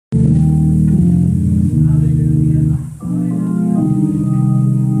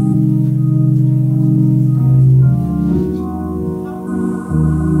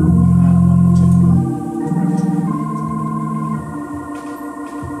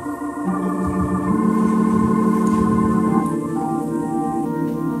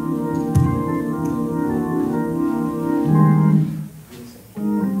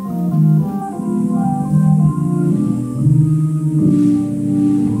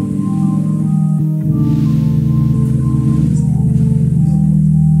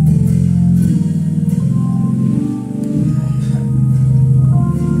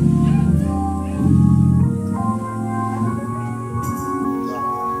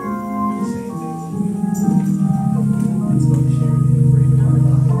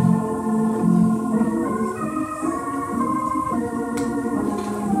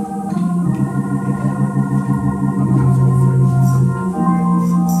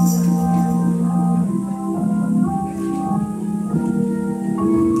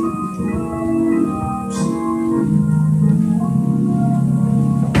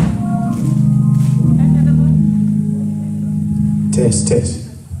Test, test.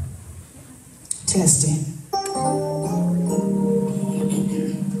 Testing.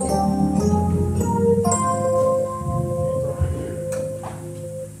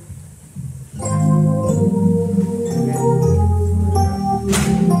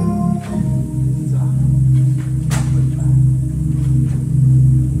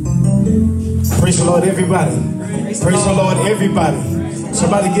 Praise the Lord, everybody. Praise the Lord, everybody.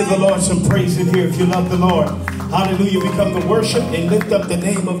 Somebody give the Lord some praise in here if you love the Lord. Hallelujah. We come to worship and lift up the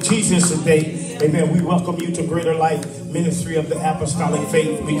name of Jesus today. Amen. We welcome you to Greater Life Ministry of the Apostolic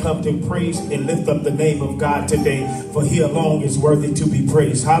Faith. We come to praise and lift up the name of God today, for he alone is worthy to be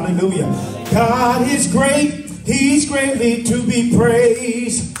praised. Hallelujah. God is great. He's greatly to be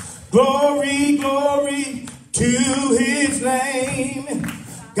praised. Glory, glory to his name.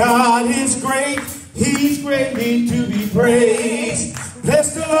 God is great. He's greatly to be praised.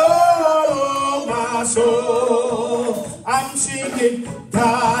 Bless the Lord, oh my soul. I'm singing,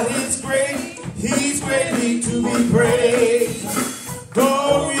 God is great. He's greatly to be praised.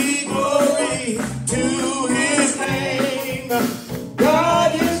 Glory, glory to his name.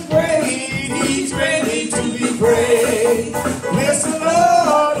 God is great. He's greatly to be praised. Bless the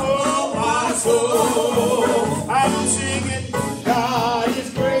Lord, oh my soul. I'm singing, God is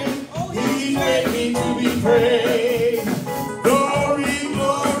great. He's greatly to be praised. Glory,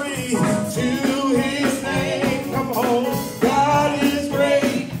 glory to his name. Come on. God is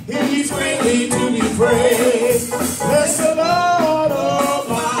great. He's greatly to be praised. Bless the Lord, oh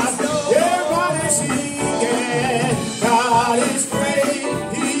my soul. Everybody singing. God is great.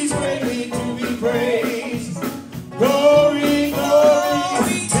 He's greatly to be praised. Glory,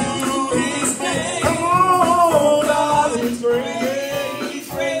 glory to his name. Come on. God is great. He's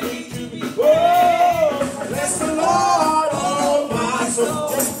greatly to be praised. Oh, bless the Lord, oh my soul.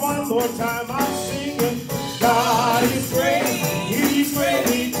 Just one more time, I'm singing. God is great. He's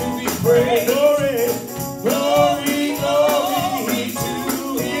greatly to be praised. Glory, glory, glory to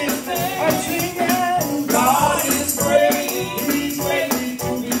his name. I'm singing. God is great. He's greatly to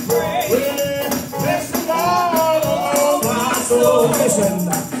be praised. Well, bless the Lord, oh my soul. Listen,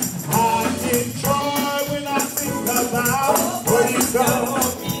 I get joy when I think about what he's done.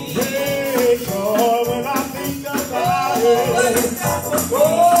 Yeah, joy when I think about it. Oh, I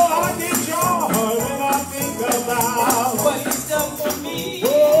get joy when I think about what he's done for me. Oh,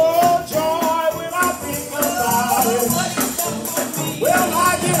 joy when I think about it. What he's done for me. Well, I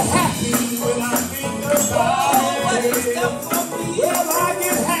get happy when I think about what he's done for me. Well, I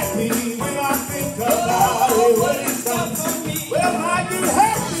get happy when I think about it. What he's done for me. Well, I get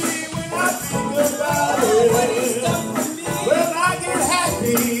happy when I think about it. What he's done for me. Well, I get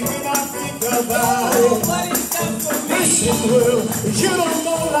happy when I think about it. What he's done for me. Listen, well, you don't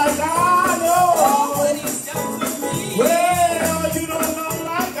know like I know. What he's done for me. Well, you don't know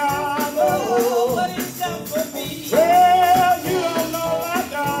like I know. What he's done for me. Well, you don't know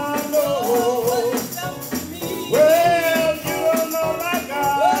like I know. What he's done for me. Well, you don't know like I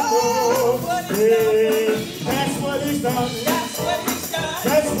know. Yeah, that's what he's done. That's what he's done.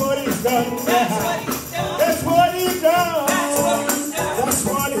 That's what he's done. That's what he's done. That's what he's done. That's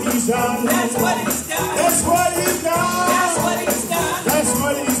what he's done. That's what he's done. That's what he's done. That's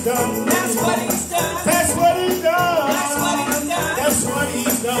what he's done. That's what he's done. That's what he's done. That's what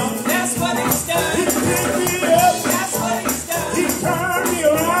he's done. That's what he's done. He picked me up. That's what he's done. He turned me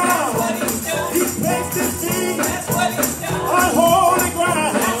around. That's what he's done. He placed his feet. That's what he's done. On holy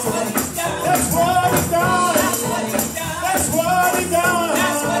ground. That's what he's done. That's what he's done. That's what he's done.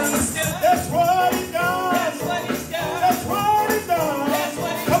 That's what he's done. That's what he's done. That's what he's done. That's what he's done. That's what he's done. That's what he's done.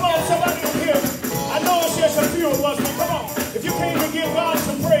 Come on, somebody in here. I know it's just a few of us, but come on. If you came to give God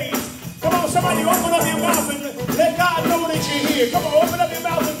some praise, come on, somebody open up your mouth and let God know that you're here. Come on, open up your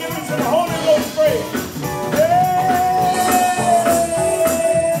mouth and give him some Holy Ghost praise.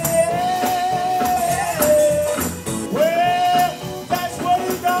 Well, that's what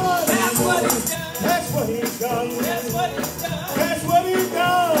he's done. That's what he's done. That's what he's done. That's what he's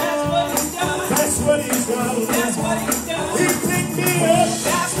done. That's what he's done. That's what he's done. That's what he's done. He picked me up.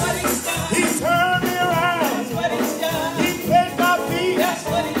 That's what he's done. He turned me around. That's what he's done. He placed my feet. That's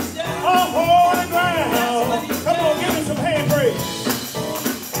what he's done. On holy ground. Come on, give him some hand praise.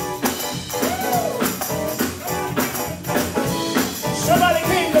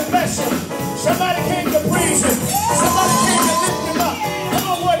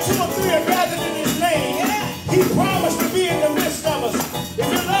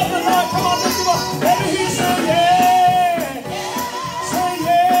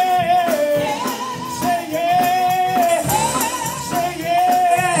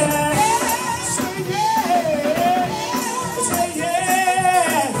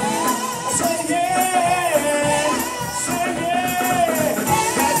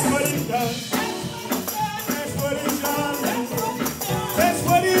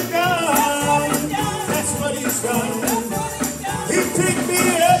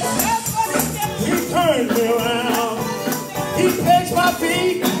 turned me around. He placed my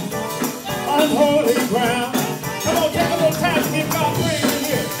feet on holy ground. Come on, take a little time to give God praise in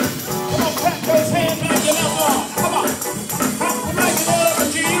here. Come on, clap those hands like you love God. Come on. Clap them like you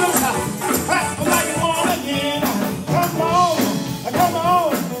love Jesus. Clap them like you want again. Come on. Come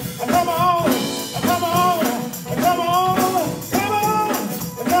on. Come on. Come on. Come on. Come on.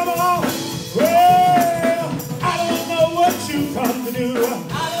 Come on. Well, I don't know what you come to do.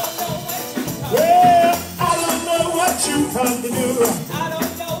 Well, I don't know what you come to do.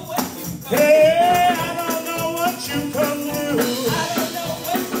 Hey, I don't know what you come to do.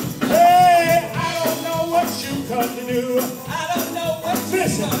 Hey, I don't know what you come to do.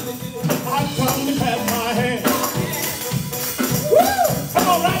 Listen, I've come to clap my hands. Woo! Come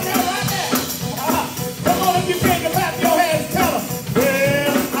on, right now, right now. Come on, if you came to clap your hands, tell them.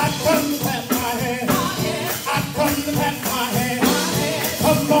 Well, I've come to clap my hands. I've come to clap my hands.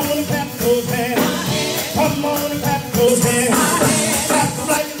 Come on and clap those hands. Come on and clap those hands. Clap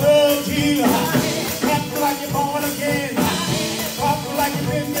like you love Jesus. Clap like you're born again. Clap like you've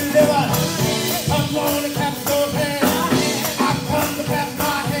been delivered. Come on and clap those hands. I come to clap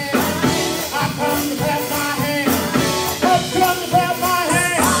my hands. I come to clap my hands. I come to clap my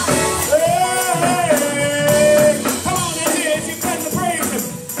hands. Hey, come on in here if you came to praise Him.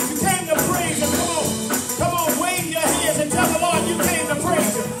 If you came to praise Him, come on. Come on, wave your hands and tell the Lord you came to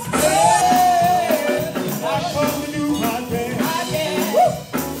praise Him. Hey, I come to do my dance.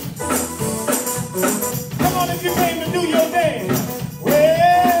 Come on, if you came to do your dance.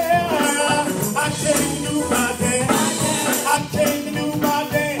 Well, I came to do my dance. I came to do my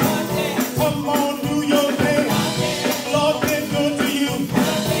dance. Come on, do your dance. Lord been good to you.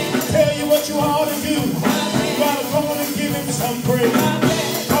 Tell you what you ought to do. Gotta go on and give Him some praise.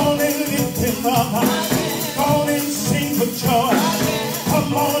 Go on and lift Him up. Go on and sing for joy.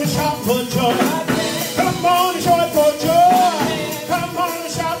 Come on and shout for joy. Come on and shout for joy. Come on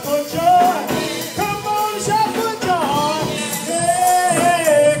and shout for joy. Come on and shout for joy.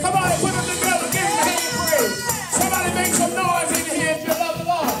 Yeah. Come on and put them together. Give Him a hand praise. Somebody make some noise in here if you love the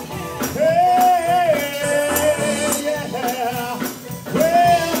Lord. Hey, yeah.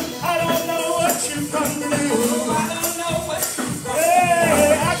 Well, I don't know what you come to do.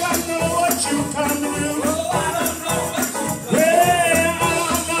 Hey, I don't know what you come to do. Well, I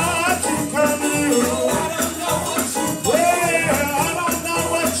don't know what you come to do. Well, I don't know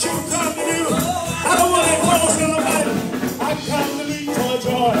what you come to do. I don't want to close to nobody. I come to lead for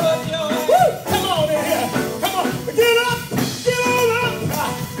joy. Woo! Come on in here. Come on. Get up. Get on up.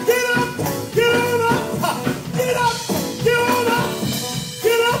 Get up. Get on up. Get up. Get on up.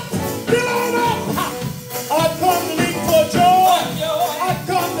 Get up. Get on up. I come to lead for joy. I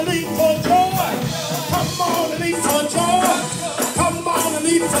come to lead for joy. Come on and lead for joy. Come on and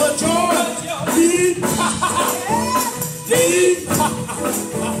lead for joy. Lead. Lead.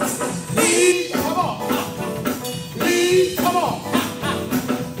 Lead. Come on. Lead. Come on.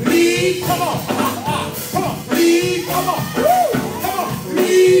 Lead. Come on. Come on. Lead. Come on. Woo. Come on.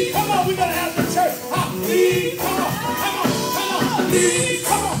 Lead. Come on. We gotta have the church. Lead. Come on. Come on. Come on. Lead.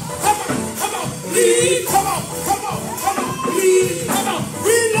 Come on. Come on. Come on. Lead. Come on. Come on. Come on. Lead. Come on.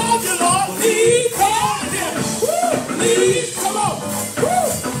 We love you, Lord. Lead. Come on in here. Woo. Lead. Come on. Woo.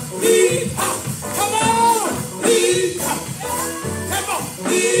 Lead. Come on. Lead. Come on.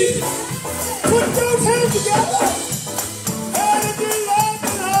 Lead. Put those hands together. And if you love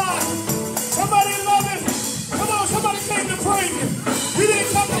the Lord, somebody love Him. Come on, somebody came to praise Him. You didn't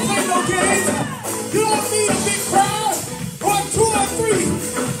come to play no games. You don't need a big crowd. 1, 2, or 3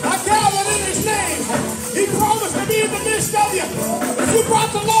 are gathered in His name. He promised to be in the midst of you. If you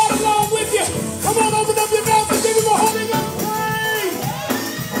brought the Lord along with you, come on, open up your mouth and give Him a Holy Ghost praise.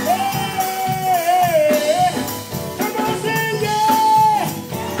 Hey, come on, say yeah.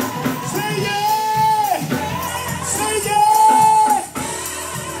 Say yeah. Say yeah.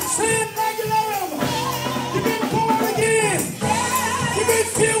 Say it like you love Him. You've been born again. You've been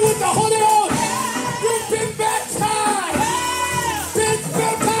filled with the Holy Ghost. You've been baptized. Been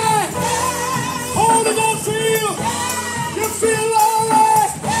baptized. Holy Ghost filled. You feel all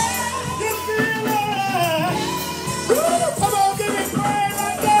right. You feel all right. Woo, come on, give me praise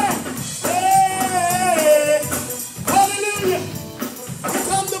like that. Hey, hallelujah. We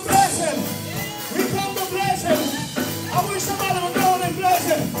come to bless Him. We come to bless Him. I wish somebody would go and bless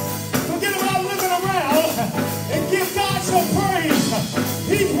Him. Forget about looking around and give God some praise.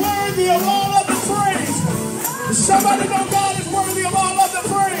 He's worthy of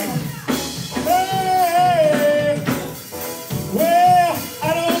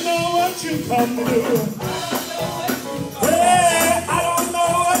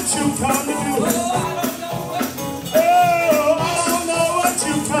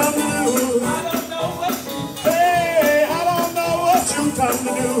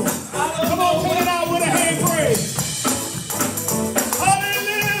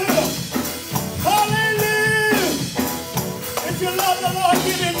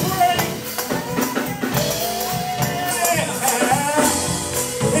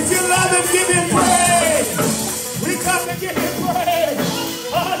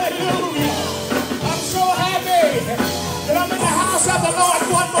Hallelujah. I'm so happy that I'm in the house of the Lord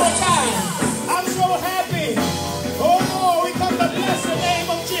one more time. I'm so happy. Oh, we come to bless the name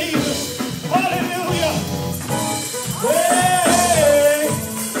of Jesus. Hallelujah. Hey.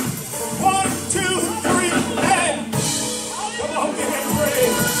 1, 2, 3, and come on, give him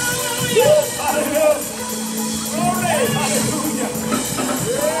praise. Hallelujah. Glory. Hallelujah.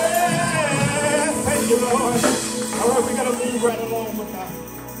 Yeah. Thank you, Lord. All right, we're going to move right along with our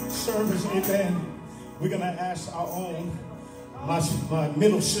service. Amen. We're going to ask our own, my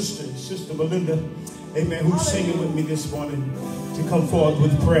middle sister, Sister Melinda, amen, who's singing with me this morning, to come forward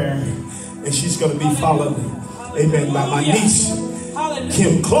with prayer. And she's going to be followed, amen, by my niece,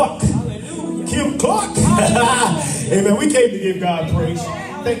 Kim Clark. Kim Clark. Amen. We came to give God praise.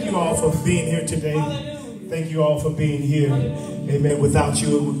 Thank you all for being here today. Thank you all for being here. Amen. Without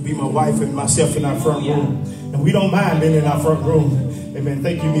you, it would be my wife and myself in our front room. And we don't mind being in our front room. Amen.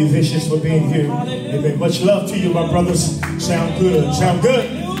 Thank you, musicians, for being here. Amen. Much love to you, my brothers. Sound good. Sound good.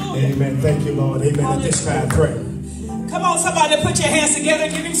 Amen. Thank you, Lord. Amen. At this time, pray. Come on, somebody, put your hands together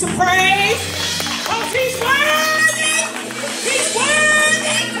and give him some praise. Oh, he's worthy. He's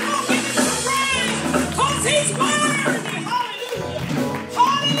worthy. Come on, give him some praise. Because he's worthy. Hallelujah.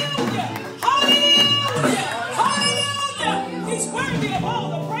 Hallelujah. Hallelujah. Hallelujah. He's worthy of all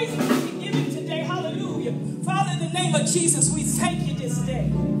the praises we can give him today. Hallelujah. Father, in the name of Jesus, we thank you this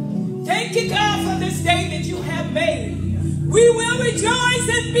day. Thank you, God, for this day that you have made. We will rejoice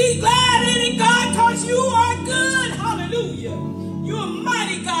and be glad in it, God, because you are good. Hallelujah. You are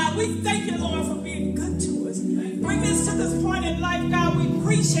mighty, God. We thank you, Lord, for being good to us. Bring us to this point in life, God. We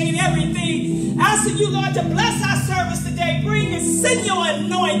appreciate everything. Asking you, Lord, to bless our service today. Bring and send your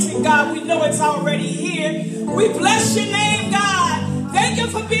anointing, God. We know it's already here. We bless your name, God. Thank you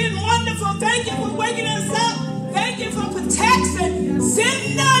for being wonderful. Thank you for waking us up. Thank you for protection.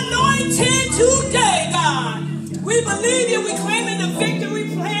 Send the anointing today, God. We believe you. We claiming the victory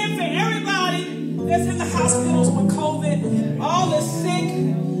plan for everybody that's in the hospitals with COVID. All the sick.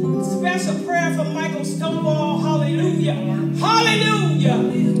 Special prayer for Michael Stonewall. Hallelujah. Hallelujah.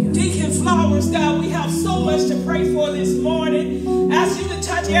 Deacon Flowers, God, we have so much to pray for this morning. Ask you to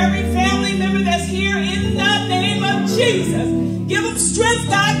touch every family member that's here in the name of Jesus. Give them strength,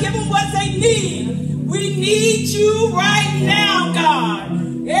 God. Give them what they need. We need you right now, God.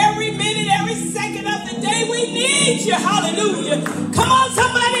 Every minute, every second of the day, we need you. Hallelujah. Come on,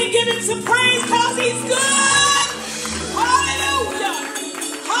 somebody, give him some praise because he's good. Hallelujah.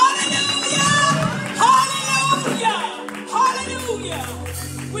 Hallelujah. Hallelujah. Hallelujah.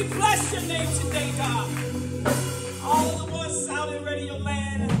 We bless your name today, God. All of the ones out in radio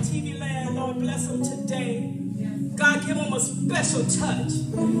land and TV land, Lord, bless them today. God, give them a special touch.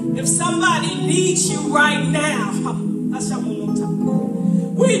 If somebody needs you right now, that's one more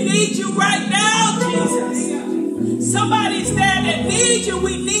time. We need you right now, Jesus. Somebody's there that needs you.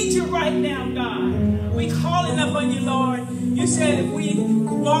 We need you right now, God. We calling up on you, Lord. You said if we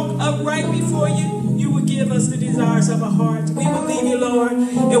walk upright before you, you will give us the desires of our hearts. We believe you, Lord.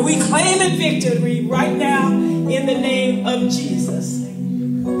 And we claim a victory right now in the name of Jesus.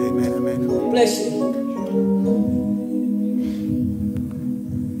 Amen, amen. Bless you.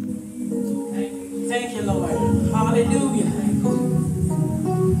 Thank you, Lord. Hallelujah.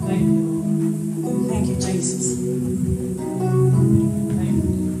 Thank you. Thank you, Jesus. Thank you.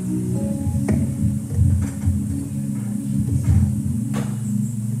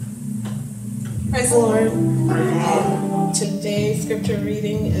 Praise the Lord. Today's scripture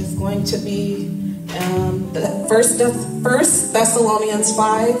reading is going to be First Thessalonians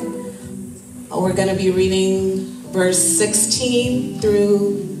 5. We're going to be reading verse 16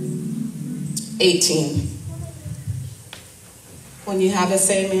 through 18. When you have it,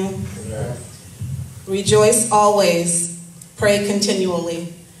 say amen. Amen. Rejoice always, pray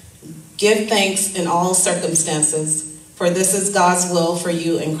continually, give thanks in all circumstances, for this is God's will for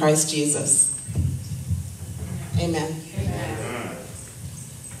you in Christ Jesus. Amen. Amen.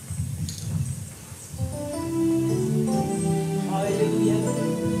 Hallelujah.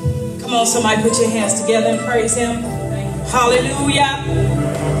 Come on, somebody put your hands together and praise him. Hallelujah.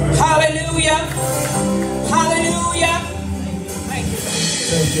 Hallelujah. Hallelujah. Thank you.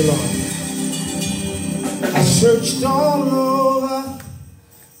 Thank you, Lord. I searched all over,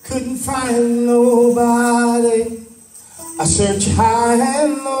 couldn't find nobody. I searched high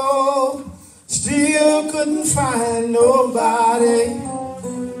and low, still couldn't find nobody.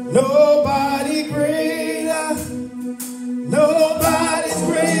 Nobody greater, nobody's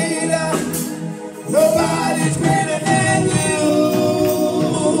greater, nobody's greater than you.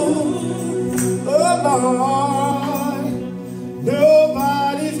 Oh Lord,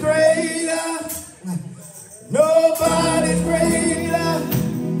 nobody's greater.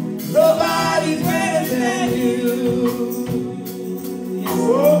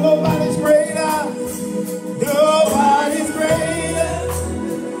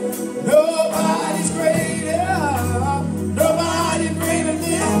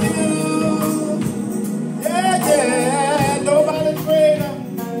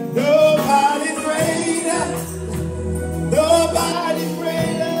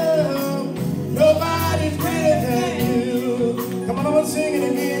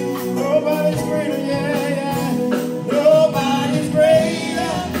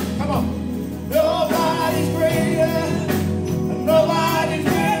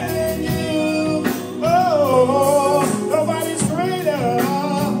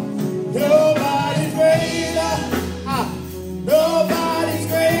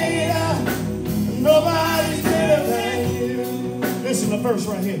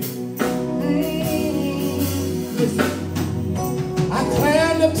 Listen. I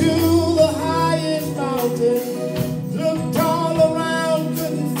climbed up to the highest mountain, looked all around,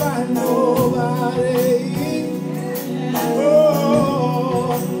 couldn't find nobody.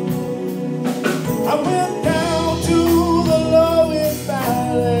 Oh, I went down to the lowest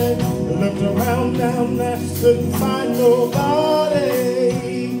valley, looked around down there, couldn't find nobody.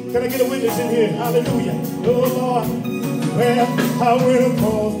 Can I get a witness in here? Hallelujah. Oh Lord. Well, I went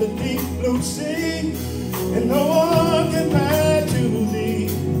across the deep blue sea, and no one can match to thee.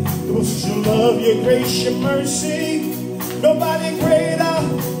 It was your love, your grace, your mercy. Nobody greater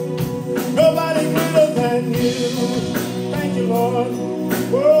than you. Thank you, Lord.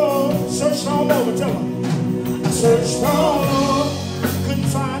 Whoa, searched all over, tell them. I searched all over, couldn't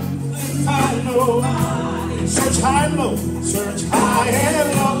find nobody. Search high and low, search high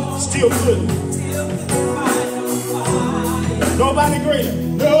and low, still couldn't. Nobody greater,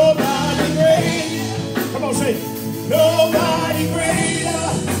 nobody greater. Come on, say it. Nobody greater,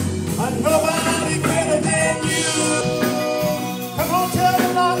 nobody greater than you. Come on, tell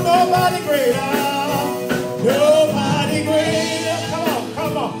them now, nobody greater, nobody greater.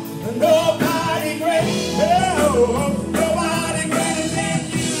 Come on, nobody greater, nobody greater than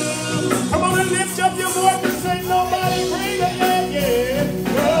you. Come on and lift up your voice and say, nobody greater, yeah.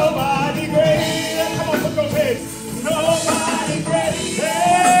 Nobody greater. Come on, put those hands. Nobody greater,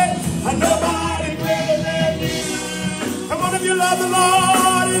 nobody greater than you. Come on, if you love the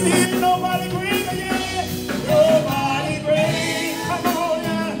Lord in here, nobody greater, yeah. Nobody greater, come on,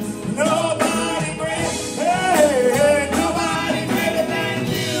 yeah. Nobody greater, hey, nobody greater than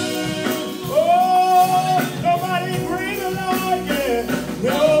you. Oh, nobody greater, Lord, yeah.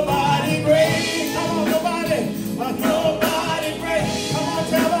 Nobody greater, come on, nobody greater. Come on,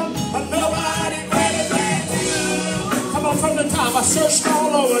 tell them, nobody greater than you. Come on, from the top, I searched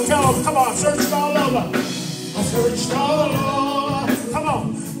all over. Tell them, come on, I searched all over. I searched all over. Come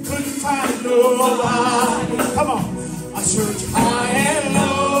on, couldn't find nobody. Come on, I searched high and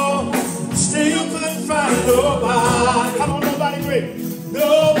low, still couldn't find nobody. Come on, nobody great.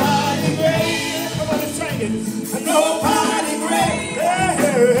 Nobody great. Come on, let's sing it. Nobody great.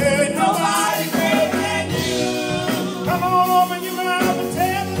 Hey, nobody greater than you. Come on, open your mouth and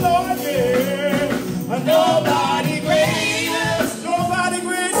tell the Lord, yeah. Nobody greater, nobody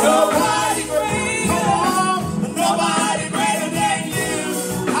great, nobody great. Come on, nobody greater than you.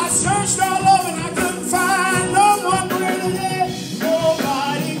 I searched all over and I couldn't find no one greater than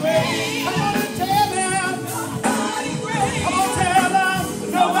nobody great. Come on and tell them, nobody great. Come on, tell them,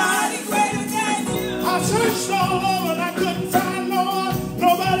 nobody greater than you. I searched all over and I couldn't find no one,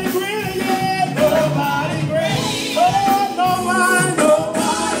 nobody greater, yeah, nobody great. Oh, nobody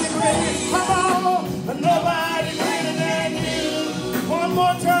great. Come on, nobody greater than you. One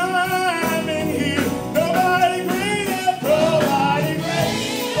more time in here. Nobody greater, nobody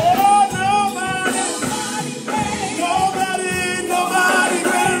great. Oh, nobody greater.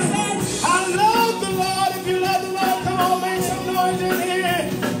 I love the Lord. If you love the Lord, come on, make some noise in here.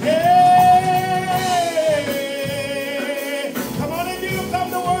 Yeah. Come on, if you come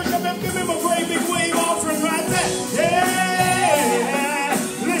to worship Him, give Him a great big wave offering right there. Yeah.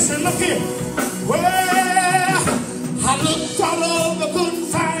 Listen, look here. Well, I looked all over, couldn't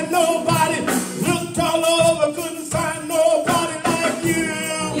find nobody. Looked all over, couldn't find nobody like you.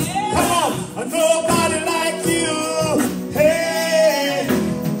 Come on, nobody like you. Hey,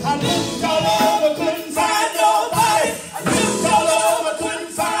 I looked all over, couldn't find nobody. I looked all over,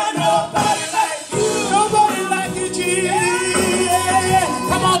 couldn't find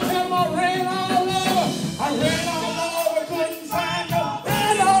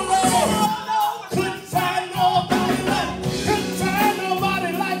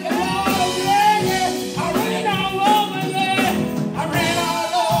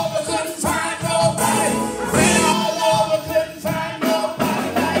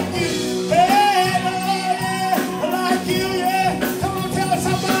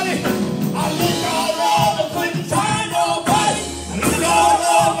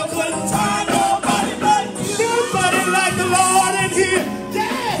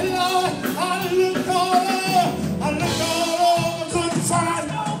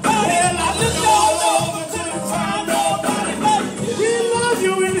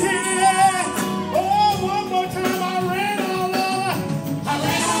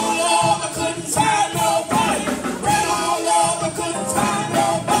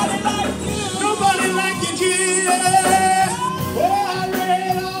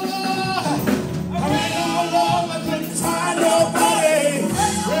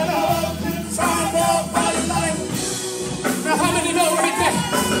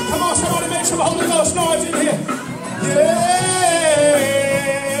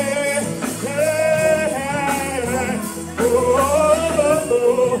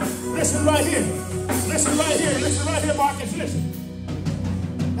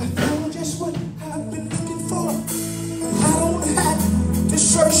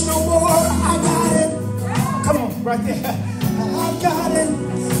right there. I got it.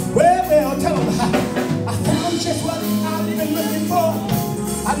 Well, tell them I found just what I've been looking for.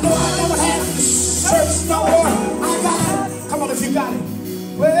 I know I never had to search no more. I got it. Come on if you got it.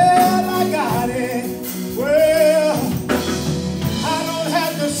 Well, I got it. Well, I don't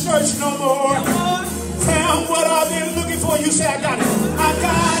have to search no more. Found what I've been looking for. You say I got it. I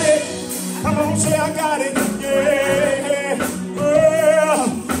got it. Come on, say I got it. Yeah. Well,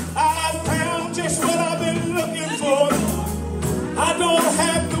 I found just what I've been looking for. I don't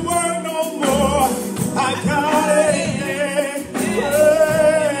have to worry no more. I got it.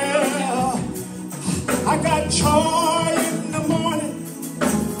 Well, I got joy in the morning,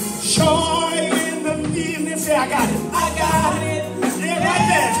 joy in the evening. Say I got it. I got it. Yeah, right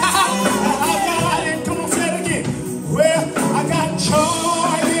there. I got it. Come on, say it again. Well, I got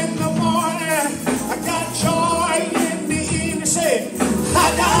joy in the morning. I got joy in the evening. Say it. I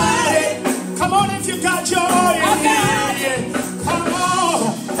got it. Come on if you got joy in the evening. Come on.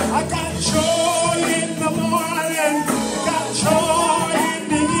 I got joy in the morning. Got joy in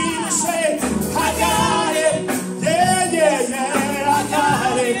the evening. Say, I got it. Yeah. I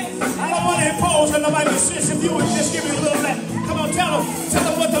got it. I don't want to impose on nobody. Sis, if you would just give me a little bit. Come on, tell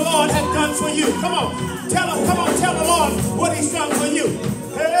them what the Lord has done for you. Come on, tell the Lord what He's done for you.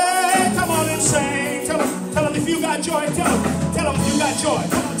 Hey, come on and sing. Tell them if you got joy. Tell them if you got joy.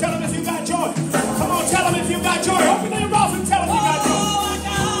 Come on, tell them if you got joy. Come on, tell them if you got joy. Open your mouth and tell them you got joy.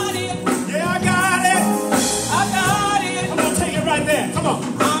 Yeah, I got it. I got it. Come on, take it right there. Come on.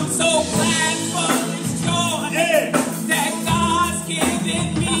 I'm so glad for this joy that God's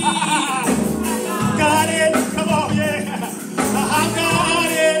given me. Got it. Come on, yeah. I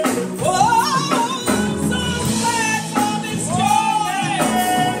got it. Oh, I'm so glad for this joy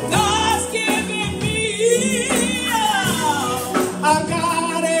God's given me. I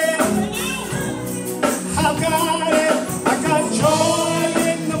got it. I got it. I got joy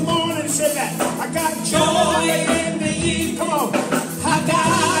in the morning. Say that. I got joy in the evening. Come on. I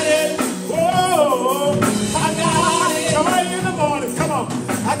got it. Whoa. I got it. Joy in the morning. Come on.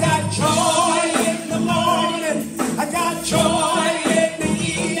 I got joy in the morning. I got joy in the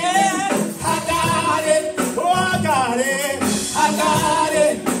evening. I got it. Oh, I got it. I got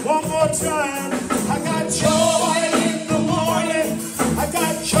it. One more time. I got joy in the morning. I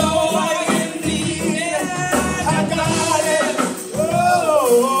got joy in the evening. I got it. Oh,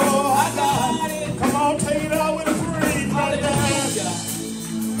 I got it. Come on, take it out with a praise right there.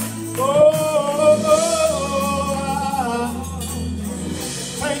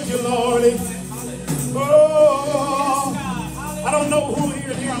 Thank you, Lordy. Oh, I don't know who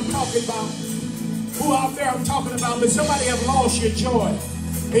here I'm talking about, who out there I'm talking about, but somebody have lost your joy,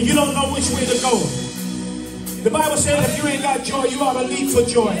 and you don't know which way to go. The Bible says if you ain't got joy, you ought to leap for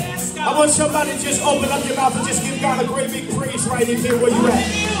joy. I want somebody to just open up your mouth and just give God a great big praise right in here where you at.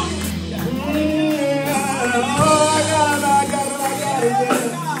 Oh, I got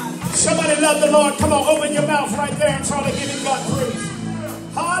it. Somebody love the Lord. Come on, open your mouth right there and try to give Him God praise.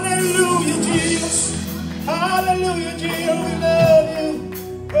 Hallelujah, Jesus. Hallelujah, Jesus. We love you.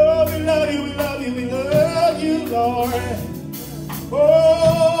 Oh, we love you, Lord.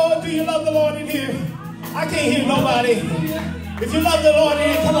 Oh, do you love the Lord in here? I can't hear nobody. If you love the Lord in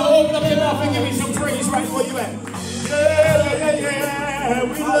here, come on, open up your mouth and give me some praise right where you at. Yeah.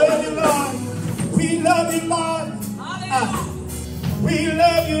 We love you, Lord. We love you, Lord. We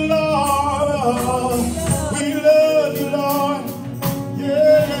love you, Lord. We love you, Lord.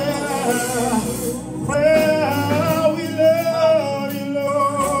 Yeah. Well, we love you,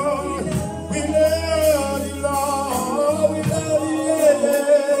 Lord. We love you, Lord. We love you, yeah.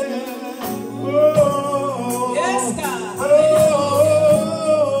 Oh. Yes, God.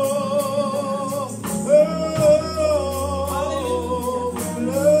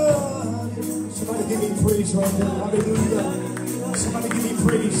 Somebody give me praise right there. Hallelujah. Somebody give me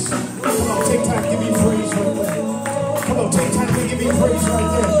praise. Come on, take time, give me praise right there. Come on, take time to give me praise right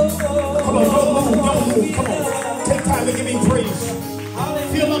there. Come on, don't move. Come on, take time to give me praise.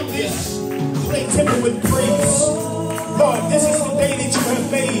 Fill up this clay temple with praise. Lord, this is the day that you have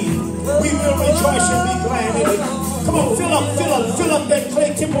made. We will rejoice and be glad in it. Come on, fill up that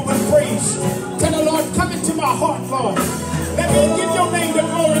clay temple with praise. Tell the Lord, come into my heart, Lord. Let me give your name the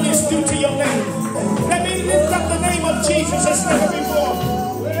glory that's due to your name. Let me lift up the name of Jesus as never before.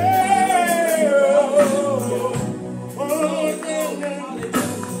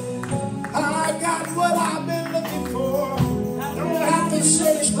 I got what I've been looking for. Don't have to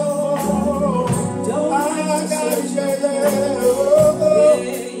search no more. I got it, yeah.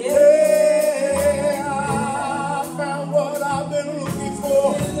 I found what I've been looking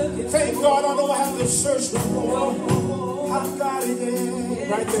for. Thank God I don't have to search no more.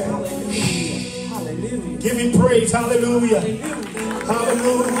 Hallelujah.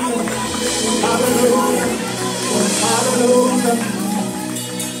 Hallelujah. Hallelujah. Hallelujah.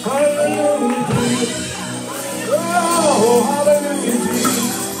 Hallelujah. Oh, hallelujah, Jesus.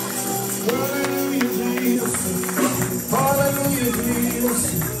 Hallelujah, Jesus. Hallelujah, Jesus.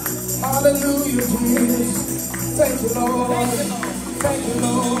 Hallelujah, Jesus. Thank you, Lord. Thank you,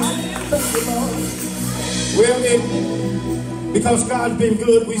 Lord. Thank you, Lord. Well, because God's been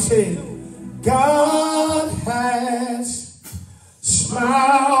good, we say, God has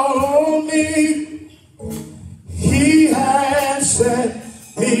smiled on me. He has set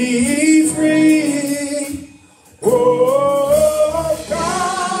me free. Oh,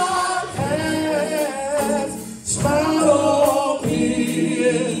 God has smiled on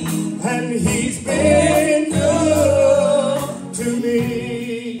me, and He's been good to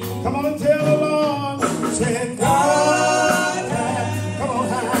me. Come on and tell the Lord, say, God has, come on,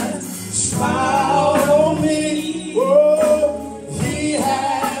 has smiled on me. Oh, He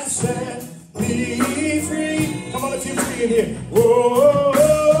has set me free. Come on, if you're free in here. Oh,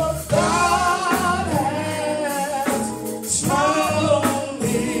 God has smiled on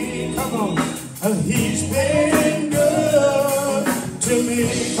me. Come on. He's been good to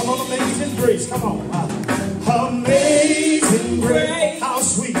me. Come on, amazing grace. Come on. Amazing grace. How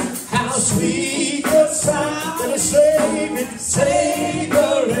sweet the sound that is saving,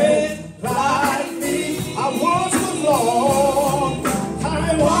 savoring like me. I once was lost.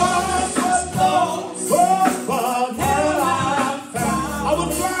 I once was lost. But now I'm found. I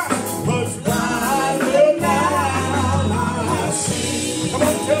was blind, but now I see. Come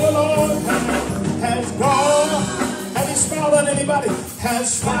on, tell the Lord, has God, has He smiled on anybody?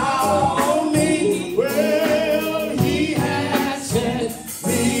 Has smiled on me? Well, He has set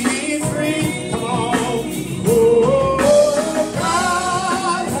me free. Come on. Oh,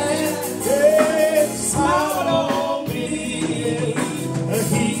 God has smiled on me.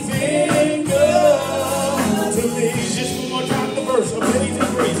 He's been good to me. Just one more time the verse.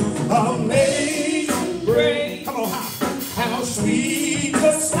 Amazing grace. Amazing grace. Come on, how sweet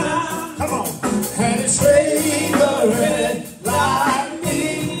the sound. Come on. And it's savoring like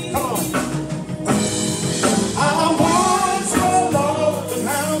me. Come on. I once was lost, but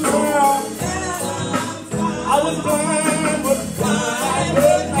now I'm found. I was blind, but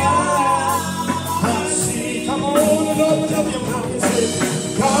now I see. Come on and open up your mouth and say,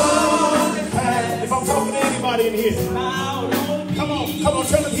 God has. If I'm talking to anybody in here, come on,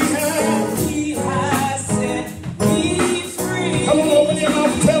 tell him He has set me free. Come on, open your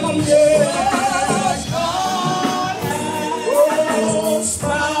mouth and tell him, yeah. God has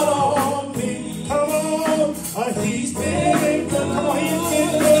smiled on me. Come on, He's been good. Come on, He's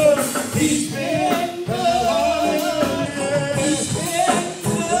been good. He's been good. He's been good.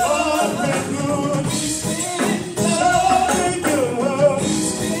 He's been good. He's been good.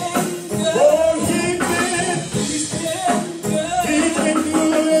 Oh, He's been good. He's been good. He's been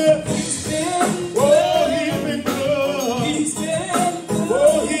good. He's been good.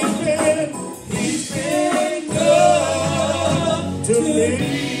 Oh, He's been good to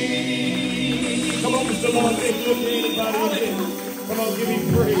me. Come on, Mr. Lord, make good to anybody in here. Come on, give me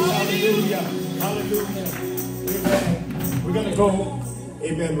praise. Hallelujah. Hallelujah. Amen. We're going to go,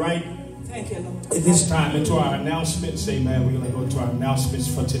 amen, right Thank you, Lord. at this time into our announcements. Amen. We're going to go to our announcements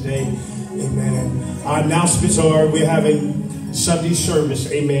for today. Amen. Our announcements are we're having Sunday service,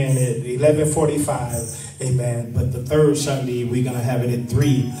 amen, at 11:45. Amen. But the third Sunday, we're going to have it at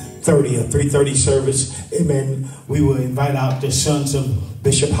 3:30, a 3:30 service. Amen. We will invite out the sons of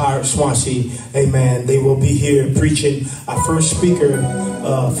Bishop Howard Swansea. Amen. They will be here preaching. Our first speaker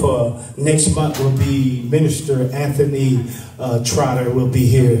for next month will be Minister Anthony Trotter will be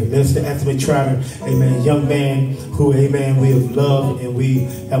here. Minister Anthony Trotter, amen, young man who, amen, we have loved and we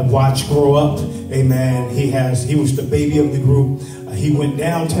have watched grow up. Amen. He was the baby of the group. He went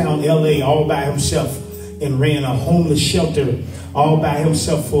downtown LA all by himself and ran a homeless shelter all by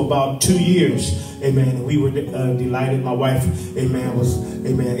himself for about 2 years. Amen. And we were delighted. My wife, amen, was,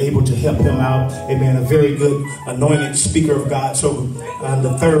 amen, able to help him out. Amen. A very good anointed speaker of God. So on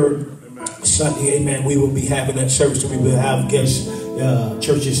the third Sunday, amen, we will be having that service. We will have guests,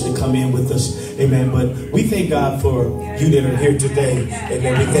 churches to come in with us. Amen. But we thank God for you that are here today.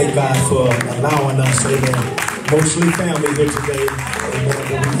 Amen. We thank God for allowing us, amen, mostly family here today. Amen. But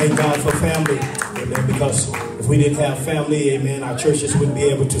we thank God for family. Amen. Because if we didn't have family, amen, our churches wouldn't be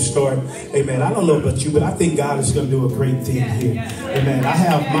able to start. Amen. I don't know about you, but I think God is going to do a great thing here. Amen. I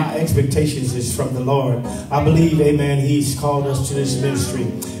have my expectations is from the Lord. I believe, amen, he's called us to this ministry.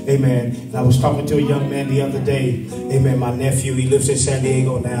 Amen. And I was talking to a young man the other day. Amen. My nephew, he lives in San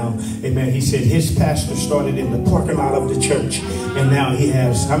Diego now. Amen. He said his pastor started in the parking lot of the church. And now he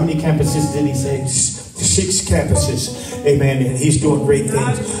has, how many campuses did he say? 6 campuses. Amen. And he's doing great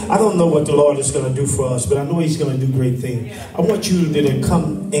things. I don't know what the Lord is going to do for us, but I know he's going to do great things. I want you to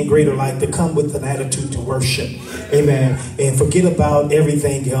come in greater light, to come with an attitude to worship. Amen. And forget about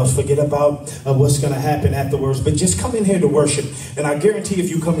everything else. Forget about what's going to happen afterwards. But just come in here to worship. And I guarantee if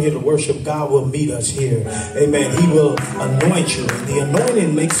you come here to worship, God will meet us here. Amen. He will anoint you. And the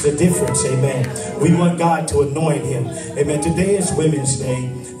anointing makes the difference. Amen. We want God to anoint him. Amen. Today is Women's Day.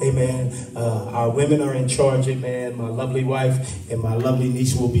 Amen. Our women are in charge. Amen. My lovely wife and my lovely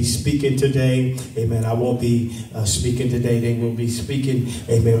niece will be speaking today. Amen. I won't be speaking today. They will be speaking.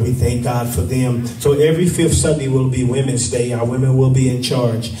 Amen. We thank God for them. So every 5th Sunday will be Women's Day. Our women will be in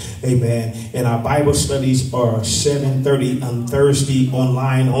charge. Amen. And our Bible studies are 7:30 on Thursday,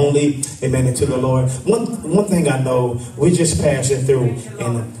 online only. Amen. And to the Lord. One thing I know, we're just passing through.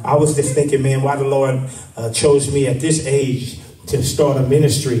 And I was just thinking, man, why the Lord chose me at this age to start a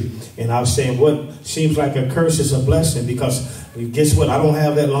ministry. And I was saying, what seems like a curse is a blessing, because guess what? I don't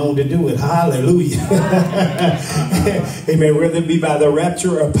have that long to do it. Hallelujah. Amen. Whether it be by the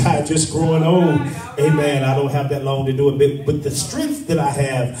rapture or by just growing old. Amen. I don't have that long to do it. But the strength that I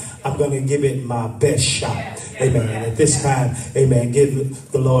have, I'm going to give it my best shot. Amen. At this time, amen,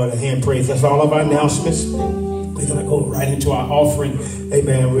 give the Lord a hand praise. That's all of our announcements. We're going to go right into our offering.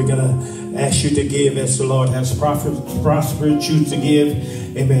 Amen. We're going to ask you to give as the Lord has prospered you to give.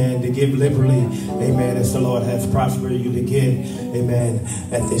 Amen. To give liberally. Amen. As the Lord has prospered you to give. Amen.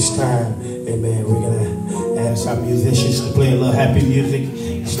 At this time. Amen. We're going to ask our musicians to play a little happy music.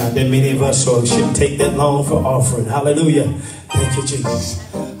 It's not that many of us, so it shouldn't take that long for offering. Hallelujah. Thank you, Jesus.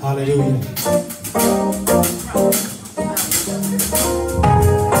 Hallelujah.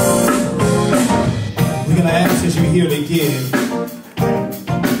 We're going to ask as you're here to give.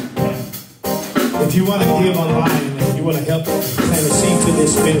 If you want to give online and you want to help plant a seed to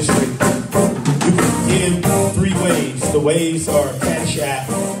this ministry, you can give 3 ways. The ways are Cash App,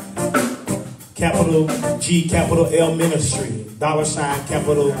 capital G, capital L Ministry, $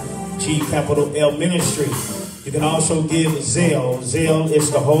 capital G, capital L Ministry. You can also give Zelle. Zelle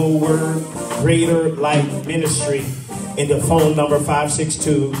is the whole word, Greater Light Ministry, and the phone number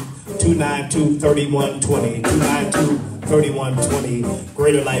 562-292-3120, 292-3120,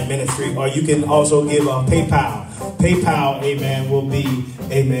 Greater Light Ministry. Or you can also give on PayPal. PayPal, amen, will be,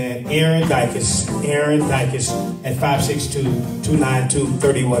 amen, Aaron Dycus at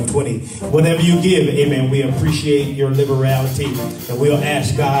 562-292-3120. Whatever you give, amen, we appreciate your liberality, and we'll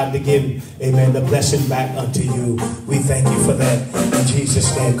ask God to give, amen, the blessing back unto you. We thank you for that in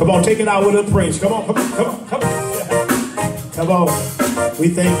Jesus' name. Come on, take it out with a praise. Come on, come on, come on, come on. Come on. We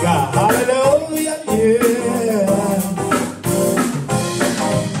thank God. Hallelujah. Yeah.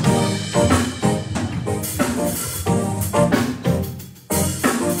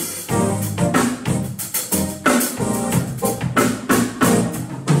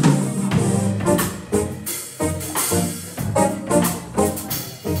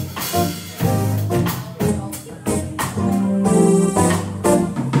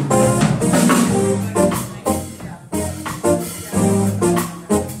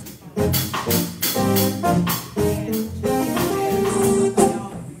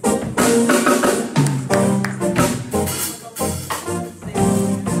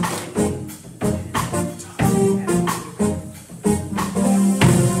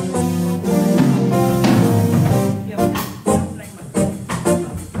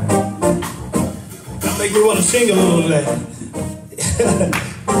 You want to sing a little of that.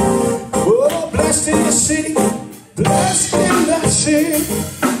 Oh, blessed in the city, blessed in the city,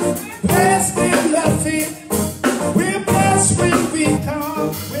 blessed in the field. We're blessed when we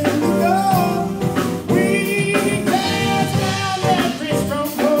come, when we go. We cast down every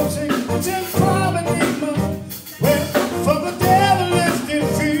stronghold, till poverty moves. Well, for the devil is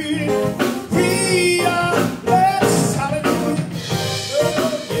defeated. We are blessed. Hallelujah.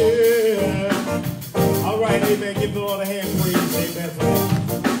 Oh, yeah. All right, amen. Give the Lord a hand praise. Amen.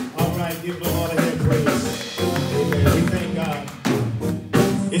 All right, give the Lord a hand praise. Amen. We thank God.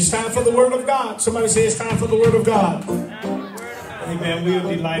 It's time for the Word of God. Somebody say it's time for the Word of God. Amen. We are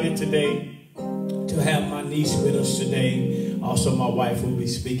delighted today to have my niece with us today. Also, my wife will be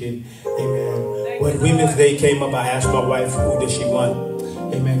speaking. Amen. When Women's Day came up, I asked my wife, who does she want?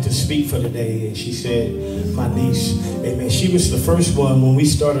 amen, to speak for the day. And she said, my niece, amen, she was the first one when we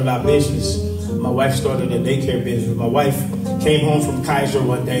started our business. My wife started a daycare business. My wife came home from Kaiser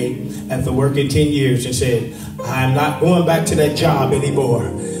one day after working 10 years and said, I'm not going back to that job anymore.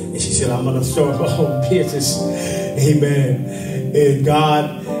 And she said, I'm going to start my own business. Amen. And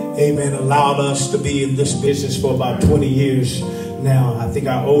God, amen, allowed us to be in this business for about 20 years now. I think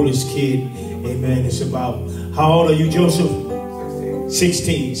our oldest kid, amen, is about, how old are you, Joseph?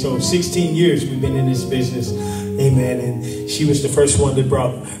 16. So 16 years we've been in this business. Amen. And she was the first one that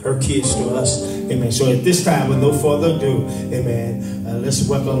brought her kids to us. Amen. So at this time, with no further ado, amen, let's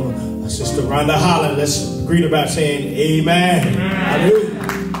welcome Sister Rhonda Holland. Let's greet her by saying amen. Hallelujah.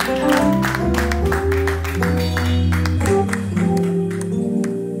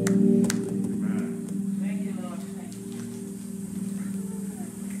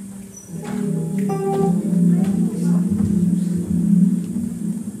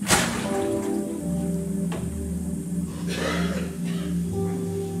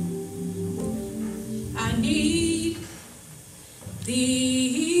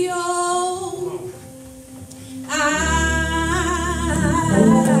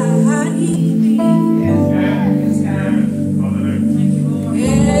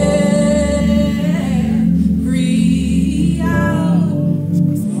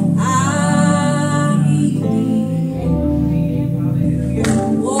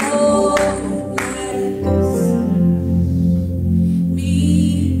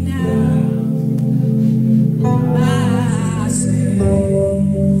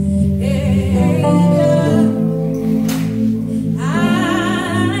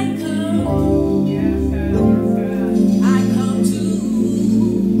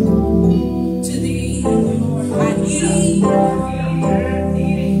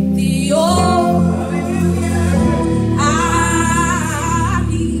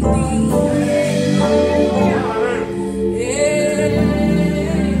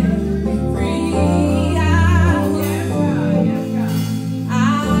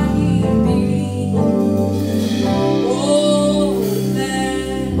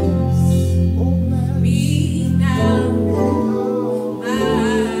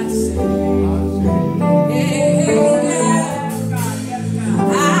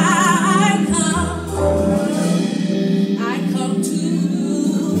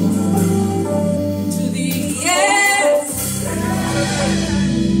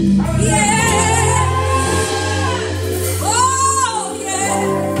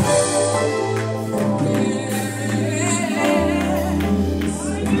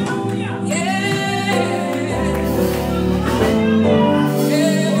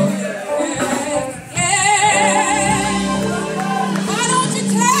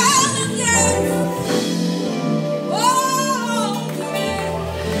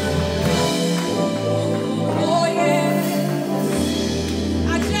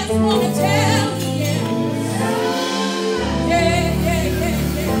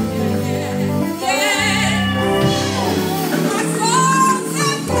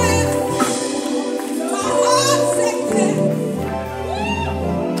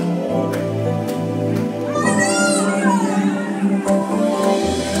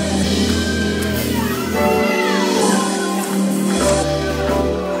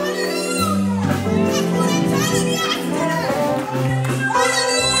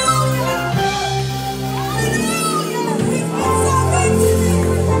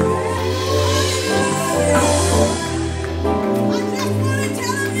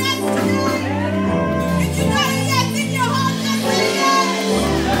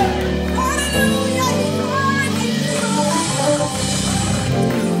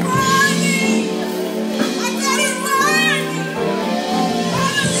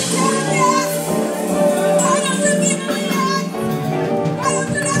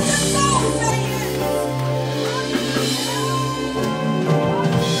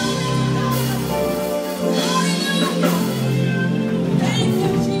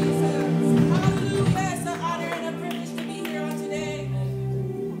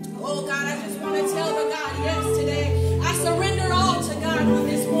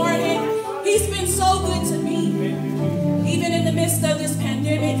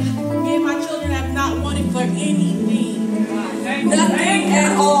 Nothing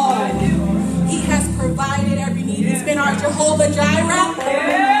at all. He has provided every need. He's been our Jehovah Jireh.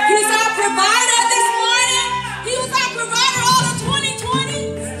 He's our provider this morning. He was our provider all of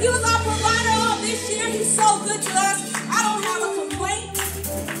 2020. He was our provider all this year. He's so good to us. I don't have a complaint.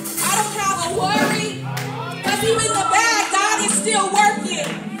 I don't have a worry. Because even the bad, God is still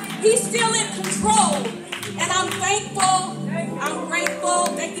working. He's still in control. And I'm thankful. I'm grateful.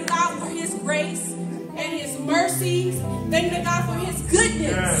 Thank you, God, for his grace and his mercies. Thank you, God, for his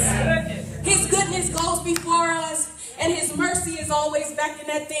goodness. His goodness goes before us, and his mercy is always backing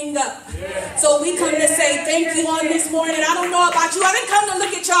that thing up. So we come to say thank you on this morning. I don't know about you. I didn't come to look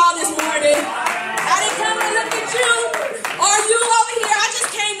at y'all this morning. I didn't come to look at you or you over here. I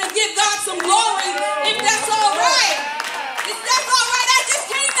just came to give God some glory, if that's all right. If that's all right, I just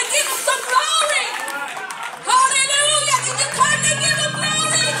came to give him some glory. Hallelujah. Did you come to give him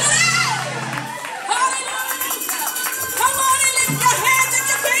glory today? Hallelujah. Come on and lift your hands if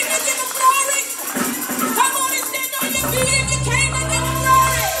you came to give him glory. Come on and stand on your feet if you came to give him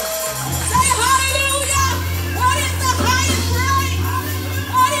glory. Say hallelujah. What is the highest praise?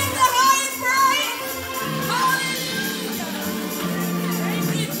 What is the highest praise? Hallelujah. Thank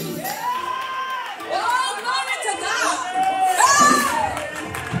you, Jesus. Oh, glory to God.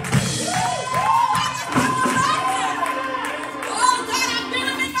 Oh, God, I feel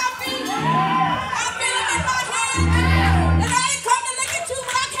him in my feet. I feel him in my hands. And I ain't come to look at you,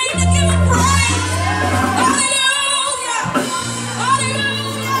 but I came to give him praise. Hallelujah.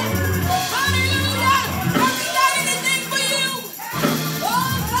 Hallelujah. Hallelujah. Have he done anything for you?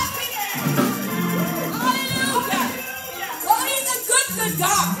 Oh, bless me. Hallelujah. Oh, he's a good, good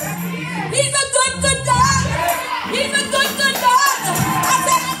God. He's a good, good God. He's a good, good God. I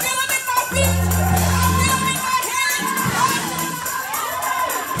said I feel him in my feet. I feel him in my hands.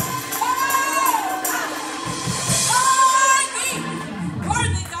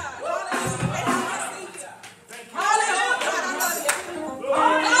 Worthy God. Hallelujah. God, I love you.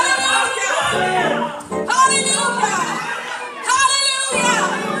 Hallelujah. Hallelujah. Hallelujah.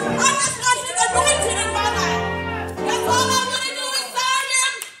 I just want his anointing in my life. That's all I want to do is serve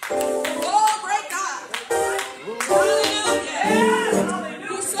him. Oh, great God. Hallelujah.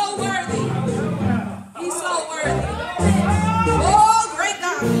 He's so worthy. He's so worthy. Oh, great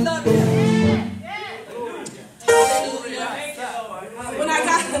God. We love you.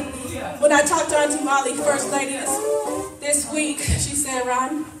 When I talked to Auntie Molly, First Lady, this week, she said,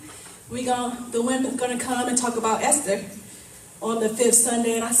 Ron, the women's gonna come and talk about Esther on the 5th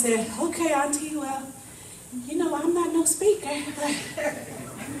Sunday. And I said, okay, Auntie, well, you know, I'm not no speaker, but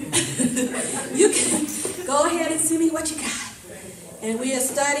you can go ahead and send me what you got. And we'll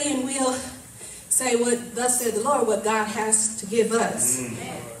study and we'll say what thus said the Lord, what God has to give us.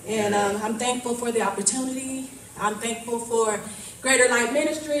 And I'm thankful for the opportunity. I'm thankful for Greater Light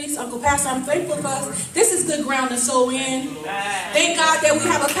Ministries. Uncle Pastor, I'm thankful for us. This is good ground to sow in. Thank God that we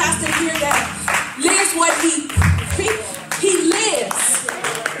have a pastor here that lives what he lives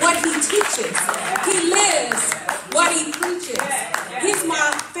what he teaches. He lives what he preaches. He's my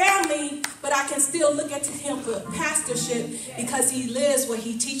family, but I can still look at him for pastorship because he lives what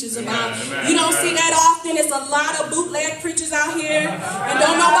he teaches about. You don't see that often. It's a lot of bootleg preachers out here, and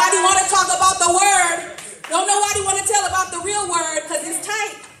don't nobody want to talk about the word. Don't nobody want to tell about the real word because it's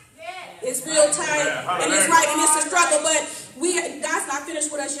tight. It's real tight, and it's right, and it's a struggle. But God's not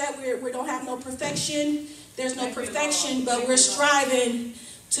finished with us yet. We don't have no perfection. There's no perfection, but we're striving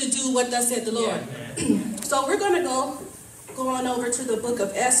to do what thus said the Lord. So we're going to go on over to the book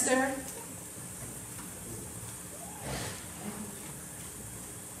of Esther.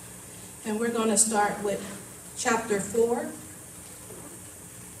 And we're going to start with chapter 4.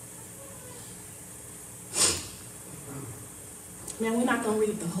 Man, we're not going to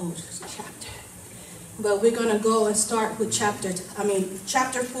read the whole chapter. But we're going to go and start with chapter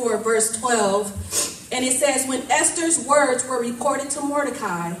 4, verse 12. And it says, when Esther's words were reported to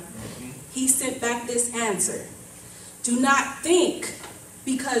Mordecai, he sent back this answer. Do not think,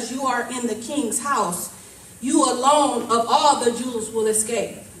 because you are in the king's house, you alone of all the Jews will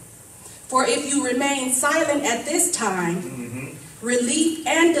escape. For if you remain silent at this time, relief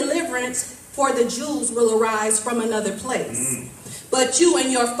and deliverance for the Jews will arise from another place. But you and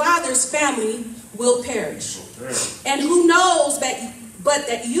your father's family will perish. And who knows but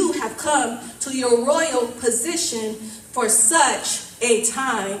that you have come to your royal position for such a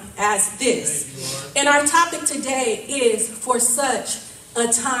time as this. And our topic today is for such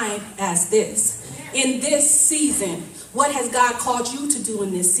a time as this. In this season, what has God called you to do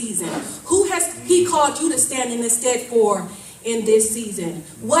in this season? Who has he called you to stand in the stead for in this season?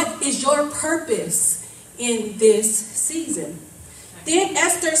 What is your purpose in this season? Then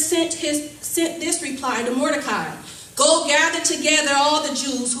Esther sent this reply to Mordecai. Go gather together all the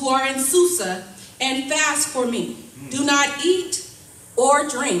Jews who are in Susa and fast for me. Do not eat or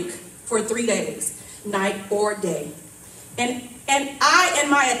drink for 3 days, night or day. And I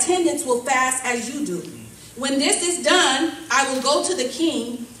and my attendants will fast as you do. When this is done, I will go to the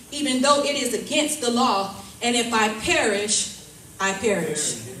king, even though it is against the law. And if I perish, I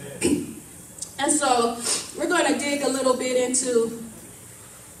perish. And so we're going to dig a little bit into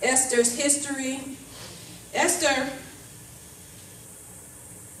Esther's history. Esther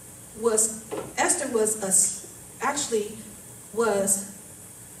was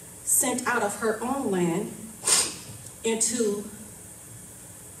sent out of her own land into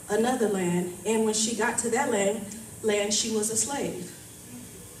another land, and when she got to that land, she was a slave.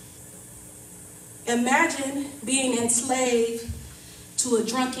 Imagine being enslaved to a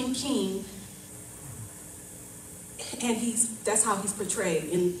drunken king, and that's how he's portrayed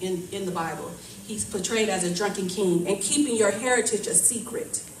in the Bible. He's portrayed as a drunken king, and keeping your heritage a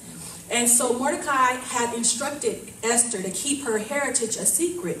secret. And so Mordecai had instructed Esther to keep her heritage a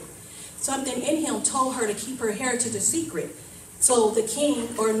secret. Something in him told her to keep her heritage a secret, so the king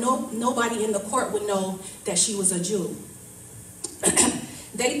or nobody in the court would know that she was a Jew.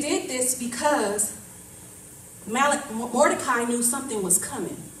 They did this because Mordecai knew something was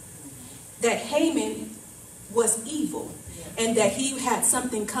coming, that Haman was evil, and that he had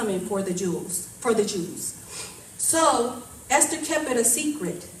something coming for the Jews. So Esther kept it a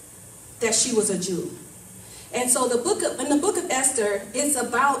secret that she was a Jew. And so in the book of Esther, it's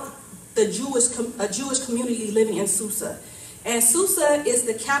about a Jewish community living in Susa. And Susa is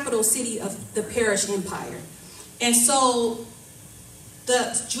the capital city of the Parish Empire. And so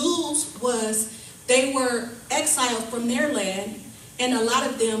the Jews they were exiled from their land, and a lot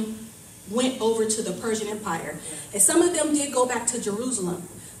of them went over to the Persian Empire. And some of them did go back to Jerusalem,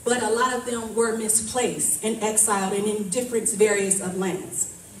 but a lot of them were misplaced and exiled and in different various of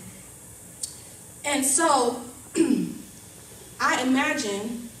lands. And so I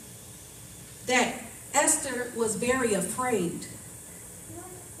imagine that Esther was very afraid.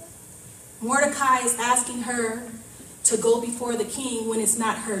 Mordecai is asking her to go before the king when it's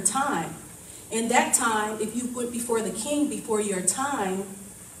not her time. And that time, if you went before the king before your time,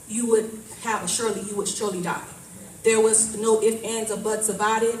 you would surely die. There was no ifs, ands, or buts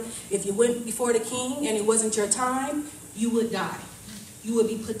about it. If you went before the king and it wasn't your time, you would die. You would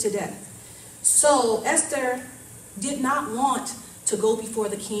be put to death. So Esther did not want to go before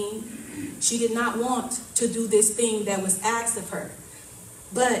the king. She did not want to do this thing that was asked of her.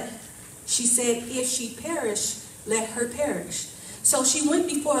 But she said, if she perish, let her perish. So she went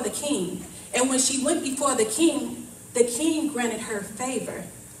before the king. And when she went before the king granted her favor.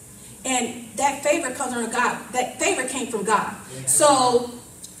 And that favor comes from God. That favor came from God. So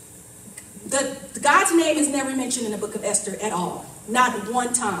God's name is never mentioned in the book of Esther at all. Not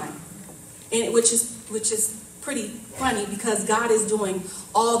one time. And which is pretty funny, because God is doing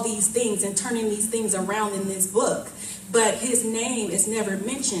all these things and turning these things around in this book. But his name is never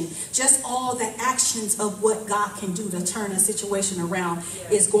mentioned. Just all the actions of what God can do to turn a situation around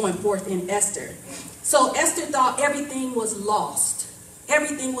is going forth in Esther. So Esther thought everything was lost.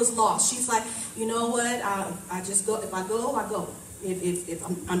 Everything was lost. She's like, you know what? I just go. If I go, I go. If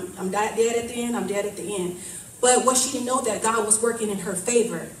I'm dead at the end, I'm dead at the end. But what she didn't know, that God was working in her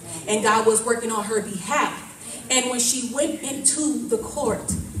favor, and God was working on her behalf. And when she went into the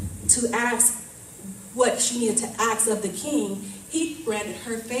court to ask what she needed to ask of the king, he granted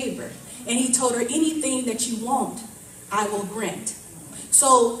her favor. And he told her, anything that you want, I will grant.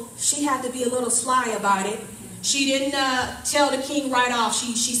 So she had to be a little sly about it. She didn't tell the king right off.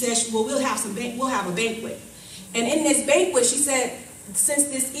 She said, well, we'll have a banquet. And in this banquet, she said, since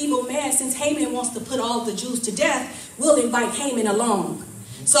this evil man, since Haman wants to put all the Jews to death, we'll invite Haman along.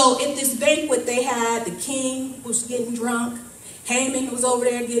 So at this banquet they had, the king was getting drunk. Haman was over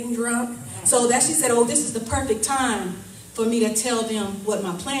there getting drunk. So that she said, oh, this is the perfect time for me to tell them what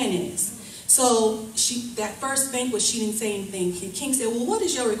my plan is. So that first banquet, she didn't say anything. The king said, well, what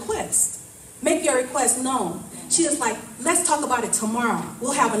is your request? Make your request known. She was like, let's talk about it tomorrow.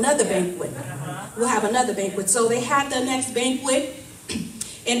 We'll have another banquet. We'll have another banquet. So they had the next banquet,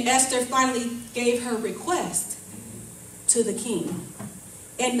 and Esther finally gave her request to the king.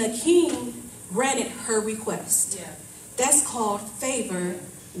 And the king granted her request. That's called favor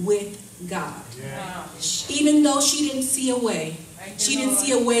with God. Even though she didn't see a way. She didn't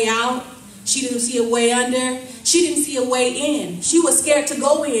see a way out. She didn't see a way under. She didn't see a way in. She was scared to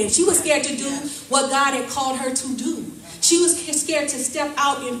go in. She was scared to do what God had called her to do. She was scared to step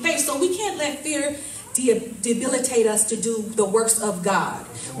out in faith. So we can't let fear debilitate us to do the works of God.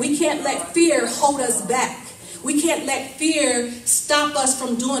 We can't let fear hold us back. We can't let fear stop us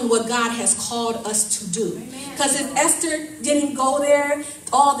from doing what God has called us to do. Because if Esther didn't go there,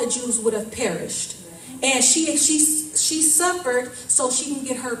 all the Jews would have perished. And she suffered so she can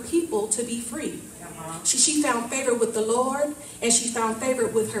get her people to be free. She found favor with the Lord, and she found favor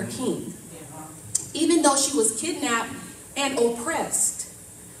with her king. Even though she was kidnapped and oppressed,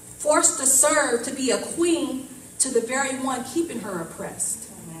 forced to serve to be a queen to the very one keeping her oppressed.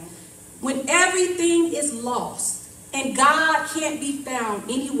 When everything is lost and God can't be found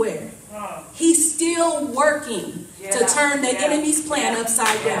anywhere, he's still working to turn the enemy's plan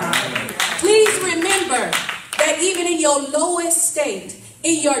upside down. Please remember that even in your lowest state,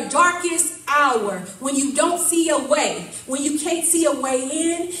 in your darkest hour, when you don't see a way, when you can't see a way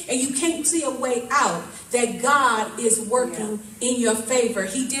in and you can't see a way out, that God is working in your favor.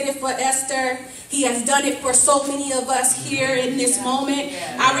 He did it for Esther. He has done it for so many of us here in this moment.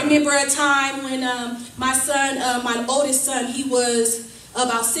 I remember a time when my son, my oldest son, he was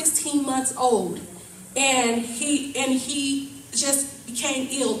about 16 months old, and he just became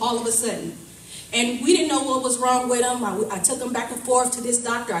ill all of a sudden. And we didn't know what was wrong with him. I took him back and forth to this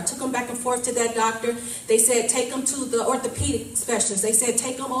doctor. I took him back and forth to that doctor. They said, take him to the orthopedic specialist. They said,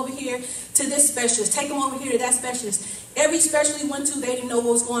 take him over here to this specialist. Take him over here to that specialist. Every specialist he went to, they didn't know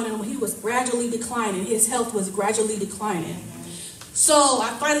what was going on. He was gradually declining. His health was gradually declining. So I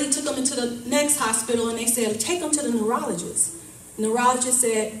finally took him into the next hospital, and they said, take him to the neurologist. The neurologist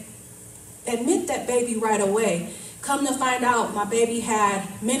said, admit that baby right away. Come to find out, my baby had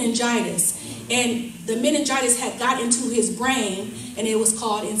meningitis, and the meningitis had got into his brain, and it was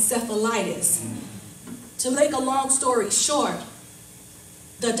called encephalitis. To make a long story short,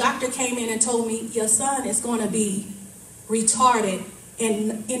 the doctor came in and told me, your son is going to be retarded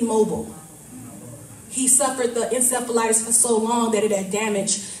and immobile. He suffered the encephalitis for so long that it had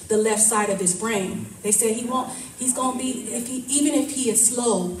damaged the left side of his brain. They said he's going to be, even if he is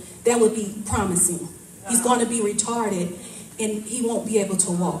slow, that would be promising. He's going to be retarded and he won't be able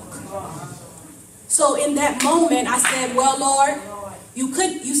to walk. So in that moment, I said, well, Lord, you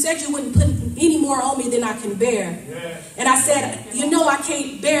said you wouldn't put any more on me than I can bear. And I said, you know, I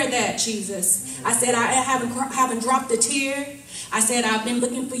can't bear that, Jesus. I said, I haven't dropped a tear. I said, I've been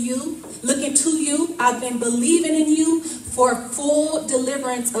looking for you, looking to you. I've been believing in you for full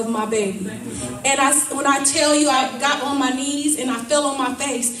deliverance of my baby. And when I tell you, I got on my knees and I fell on my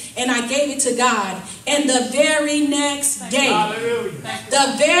face and I gave it to God. And the very next day, God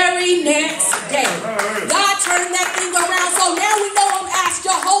turned that thing around. So now we know I'm asked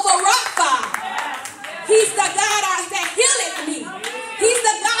Jehovah Rapha. He's the God that healeth me. He's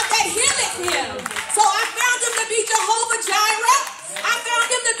the God that healeth him. So I found him to be Jehovah Jireh. I found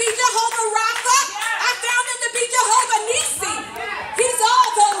him to be Jehovah Rapha. I found him to be Jehovah Nissi. He's all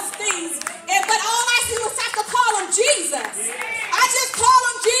those things. But all I do is have to call him Jesus. I just call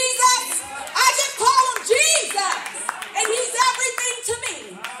him Jesus. I just call him Jesus. And he's everything to me.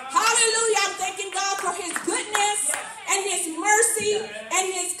 Hallelujah. I'm thanking God for his goodness and his mercy and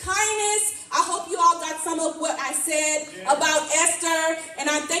his kindness. I hope you all got some of what I said about Esther, and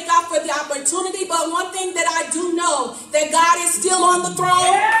I thank God for the opportunity. But one thing that I do know, that God is still on the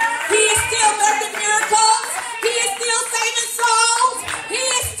throne. He is still working miracles. He is still saving souls. He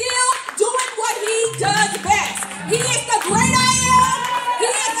is still doing what he does best. He is the great I am.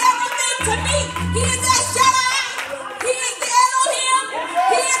 He is everything to me. He is El Shaddai. He is the Elohim.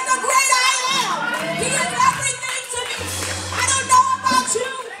 He is the great I am. He is everything to me. I don't know about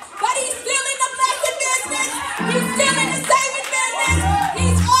you, but he's still in the blessing business. He's still in the saving business.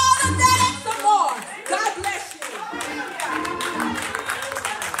 He's all of that and some more. God bless you.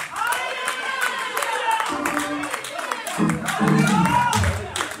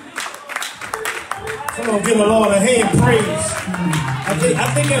 Come on, give the Lord a hand praise.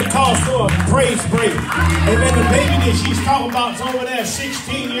 I think it calls for a praise break. Amen. The baby that she's talking about is over there,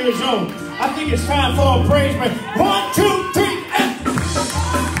 16 years old. I think it's time for a praise break. 1, 2, 3, and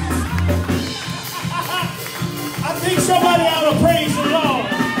I think somebody ought to praise the Lord.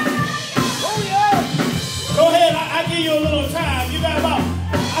 Oh yeah. Go ahead. I'll give you a little time. You got I'm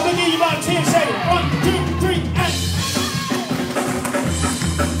gonna give you about 10 seconds. 1, 2, 3, and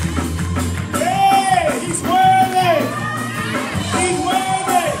hey, he's worthy. He's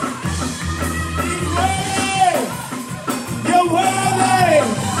worthy. He's worthy. You're worthy.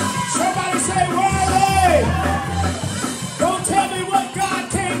 Somebody say worthy. Don't tell me what God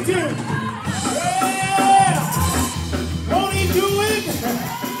can't do. Yeah. Won't he do it?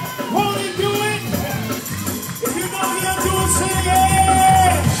 Won't he do it? If you know he'll do it, say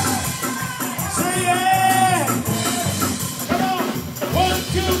yeah. Say yeah. Come on. 1,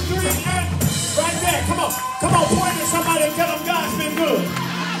 2, 3, and right there. Come on. Come on, point at somebody and tell them God's been good.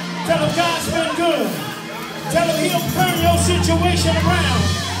 Tell them God's been good. Tell them he'll turn your situation around.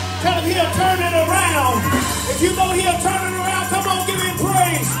 Tell him he'll turn it around. If you know he'll turn it around, come on, give him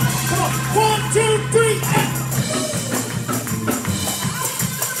praise. Come on. 1, 2, 3, and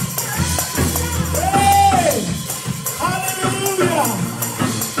hey! Hallelujah!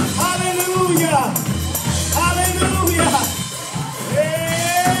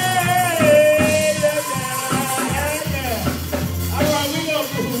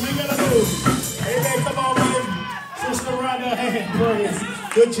 praise.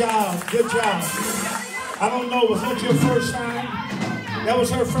 Good job. Good job. I don't know, was that your first time? That was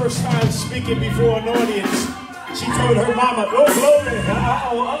her first time speaking before an audience. She told her mama, oh, glory.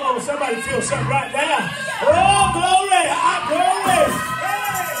 Uh-oh, somebody feels something right now. Oh, glory. Glory.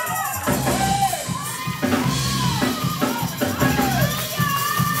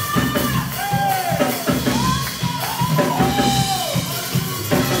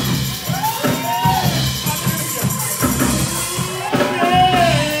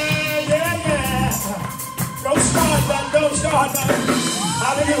 Don't start that.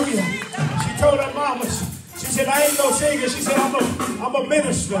 Hallelujah. She told her mama, she said, I ain't no singer. She said, I'm a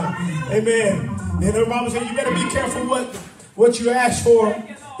minister. Amen. And her mama said, you better be careful what you ask for.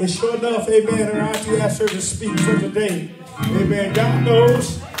 And sure enough, amen, her auntie asked her to speak for today. Amen. God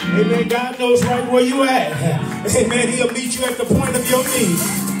knows. Amen. God knows right where you at. Amen. He'll meet you at the point of your need.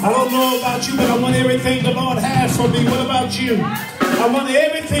 I don't know about you, but I want everything the Lord has for me. What about you? I want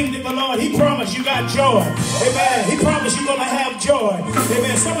everything that the Lord, He promised you got joy. Amen. He promised you're going to have joy.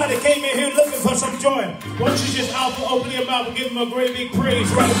 Amen. Somebody came in here looking for some joy. Why don't you just open your mouth and give Him a great big praise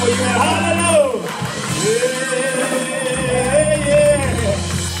right where you're at. Hallelujah. Yeah.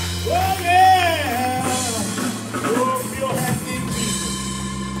 Oh, yeah. Oh, feel happy in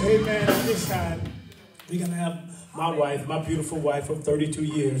Jesus. Amen. This time, we're going to have my wife, my beautiful wife of 32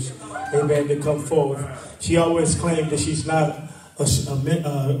 years, amen, to come forward. She always claimed that she's not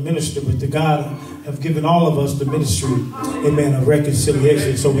a minister, but the God have given all of us the ministry, amen, of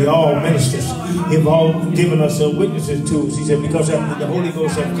reconciliation. So we all ministers. He've all given us a witnesses tools. He said, because after the Holy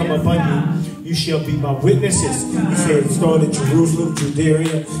Ghost have come upon you, you shall be my witnesses. He said, starting in Jerusalem,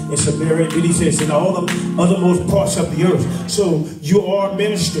 Judea, and Samaria. And he says, in all the othermost parts of the earth. So you are a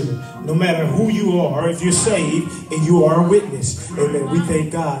minister, no matter who you are, if you're saved, and you are a witness. Amen. We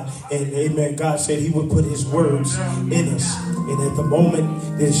thank God. And amen. God said He would put His words in us. And at the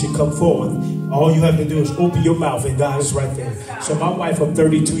moment that it should come forward, all you have to do is open your mouth, and God is right there. So my wife of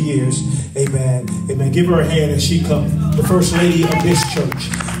 32 years, amen, amen, give her a hand as she comes, the first lady of this church,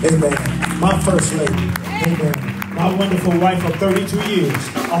 amen, my first lady, amen, my wonderful wife of 32 years,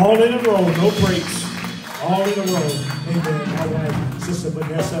 all in a row, no breaks, all in a row, amen, my wife, Sister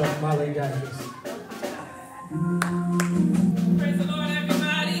Vanessa Dycus. Praise the Lord,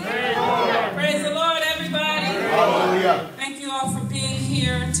 everybody. Praise the Lord, everybody. Hallelujah. Thank you all for being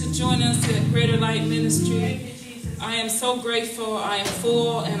here to join us at Greater Light Ministry. I am so grateful. I am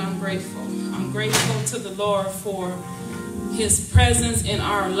full and I'm grateful. I'm grateful to the Lord for His presence in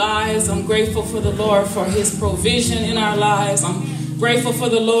our lives. I'm grateful for the Lord for His provision in our lives. I'm grateful for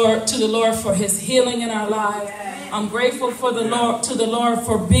the Lord for His healing in our lives. I'm grateful for the Lord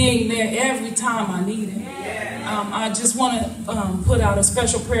for being there every time I need Him. I just want to put out a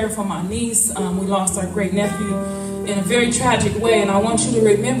special prayer for my niece. We lost our great nephew in a very tragic way, and I want you to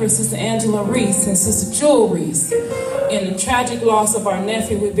remember Sister Angela Reese and Sister Jewel Reese in the tragic loss of our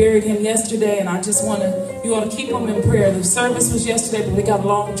nephew. We buried him yesterday, and I just want you all to keep him in prayer. The service was yesterday, but we got a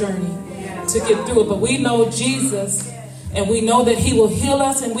long journey to get through it. But we know Jesus, and we know that He will heal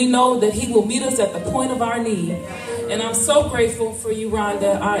us, and we know that He will meet us at the point of our need. And I'm so grateful for you,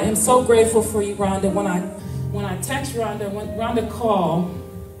 Rhonda. I am so grateful for you, Rhonda. When I text Rhonda, when Rhonda called,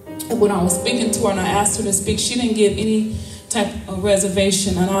 and when I was speaking to her and I asked her to speak, she didn't give any type of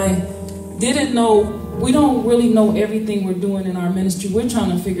reservation. And I didn't know, we don't really know everything we're doing in our ministry. We're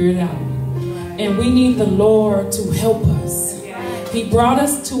trying to figure it out. And we need the Lord to help us. He brought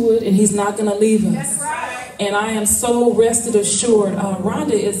us to it, and He's not going to leave us. And I am so rested assured.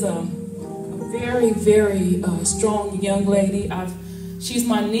 Rhonda is a very, very strong young lady. She's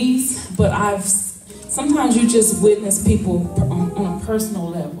my niece, but sometimes you just witness people on a personal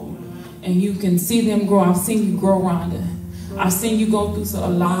level, and you can see them grow. I've seen you grow, Rhonda. I've seen you go through a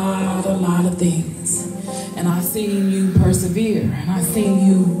lot of things, and I've seen you persevere, and I've seen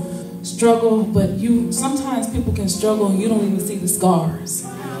you struggle. But sometimes people can struggle, and you don't even see the scars.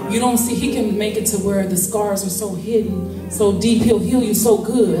 You don't see. He can make it to where the scars are so hidden, so deep. He'll heal you so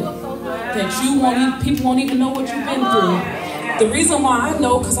good that people won't even know what you've been through. The reason why I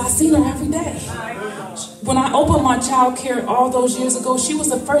know, because I seen her every day. When I opened my child care all those years ago, she was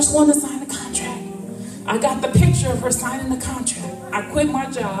the first one to sign the contract. I got the picture of her signing the contract. I quit my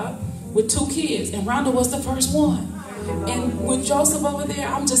job with 2 kids, and Rhonda was the first one. And with Joseph over there,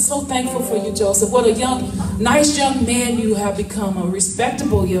 I'm just so thankful for you, Joseph. What a nice young man you have become, a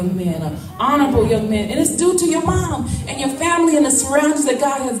respectable young man, an honorable young man. And it's due to your mom and your family and the surroundings that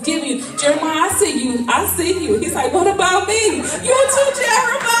God has given you. Jeremiah, I see you. I see you. He's like, what about me? You too,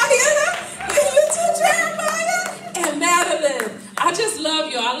 Jeremiah. You too, Jeremiah. And Madeline. I just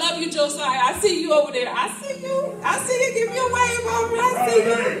love you. I love you, Josiah. I see you over there. I see you. I see you. Give me a wave over. I see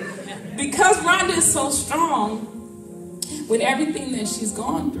you. Because Rhonda is so strong, with everything that she's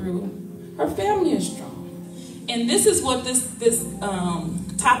gone through, her family is strong. And this is what this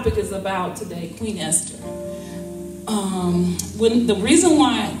topic is about today, Queen Esther. When the reason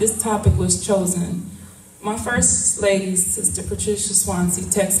why this topic was chosen, my first lady, Sister Patricia Swansea,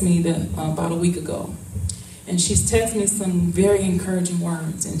 texted me about a week ago. And she's texted me some very encouraging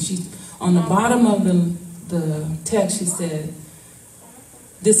words. And she, on the bottom of the text, she said,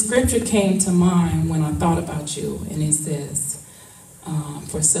 this scripture came to mind when I thought about you. And it says,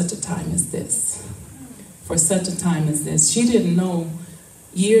 for such a time as this. For such a time as this. She didn't know,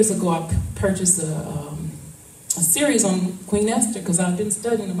 years ago I purchased a series on Queen Esther, because I've been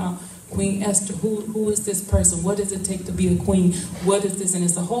studying about Queen Esther. Who is this person? What does it take to be a queen? What is this? And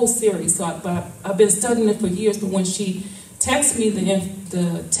it's a whole series. So I've been studying it for years, but when she texted me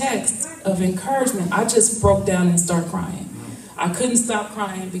the text of encouragement, I just broke down and started crying. I couldn't stop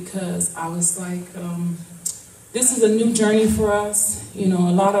crying because I was like, this is a new journey for us. You know,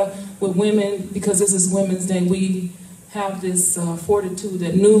 a lot of, with women, because this is Women's Day, we have this fortitude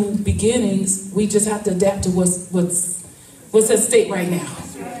that new beginnings, we just have to adapt to what's at stake right now.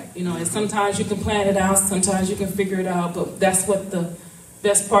 You know, and sometimes you can plan it out, sometimes you can figure it out, but that's what the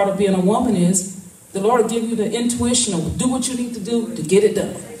best part of being a woman is. The Lord will give you the intuition of do what you need to do to get it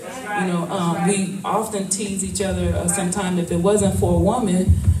done. You know, we often tease each other sometimes if it wasn't for a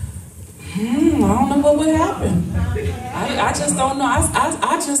woman, I don't know what would happen. I just don't know.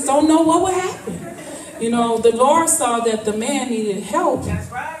 I just don't know what would happen. You know, the Lord saw that the man needed help.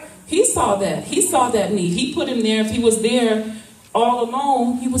 He saw that. He saw that need. He put him there. If he was there all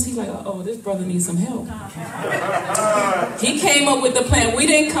alone, he's like, oh, this brother needs some help. He came up with the plan. We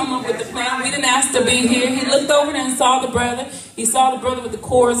didn't come up with the plan. We didn't ask to be here. He looked over there and saw the brother. He saw the brother with the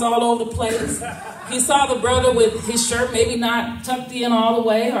cords all over the place. He saw the brother with his shirt maybe not tucked in all the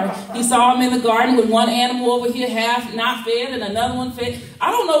way, or he saw him in the garden with one animal over here half not fed and another one fed.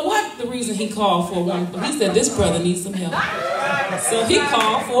 I don't know what the reason he called for one, but he said this brother needs some help. So he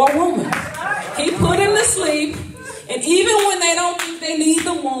called for a woman. He put him to sleep. And even when they don't think they need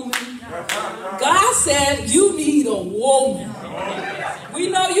the woman, God said, you need a woman. We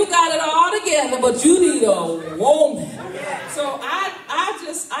know you got it all together, but you need a woman. So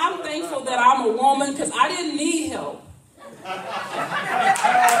I'm thankful that I'm a woman, because I didn't need help.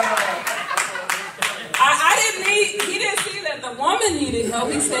 He didn't see that the woman needed help.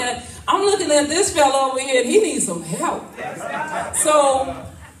 He said, I'm looking at this fellow over here and he needs some help. So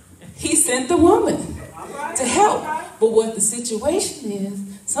he sent the woman to help. But what the situation is,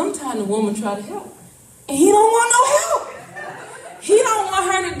 sometimes the woman try to help, and he don't want no help. He don't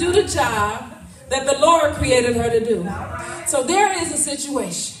want her to do the job that the Lord created her to do. So there is a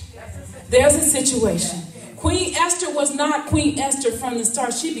situation. There's a situation. Queen Esther was not Queen Esther from the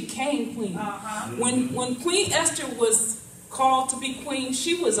start. She became queen. When Queen Esther was called to be queen,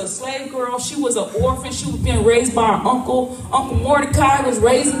 she was a slave girl. She was an orphan. She was being raised by her uncle. Uncle Mordecai was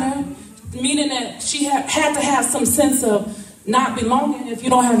raising her. Meaning that she had to have some sense of not belonging. If you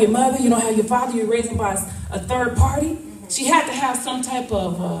don't have your mother, you don't have your father, you're raised by a third party. She had to have some type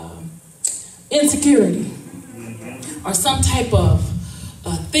of insecurity or some type of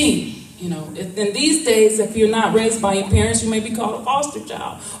thing. You know, in these days, if you're not raised by your parents, you may be called a foster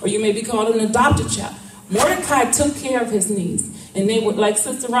child, or you may be called an adopted child. Mordecai took care of his needs, and they were, like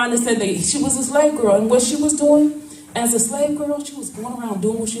Sister Rhonda said, she was a slave girl, and what she was doing as a slave girl, she was going around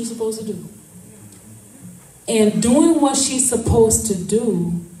doing what she was supposed to do. And doing what she's supposed to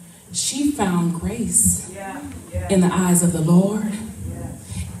do, she found grace in the eyes of the Lord.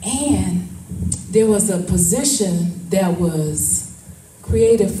 And there was a position that was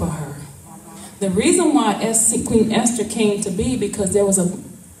created for her. The reason why Queen Esther came to be, because there was a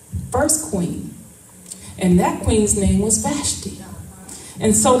first queen. And that queen's name was Vashti.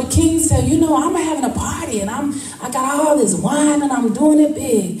 And so the king said, you know, I'm having a party and I got all this wine and I'm doing it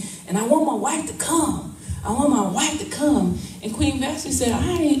big. And I want my wife to come. I want my wife to come. And Queen Vashti said,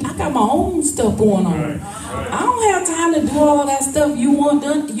 I got my own stuff going on. I don't have time to do all that stuff you want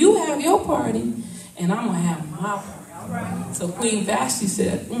done. You have your party and I'm going to have my party. So Queen Vashti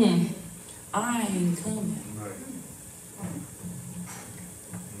said, I ain't coming.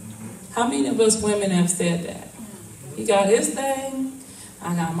 How many of us women have said that? He got his thing.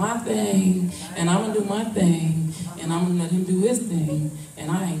 I got my thing, and I'm going to do my thing, and I'm going to let him do his thing,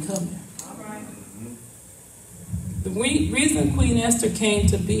 and I ain't coming. The reason Queen Esther came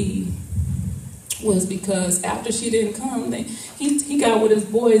to be was because after she didn't come, he got with his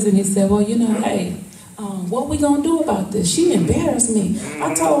boys, and he said, well, you know, hey, what we gonna do about this? She embarrassed me.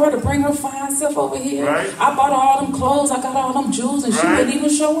 I told her to bring her fine self over here. I bought her all them clothes, I got all them jewels, and she wouldn't even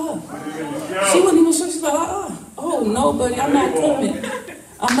show up. She wouldn't even show up. She's like, oh no, buddy, I'm not coming.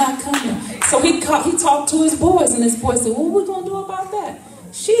 I'm not coming. So he talked to his boys, and his boys said, what we gonna do about that?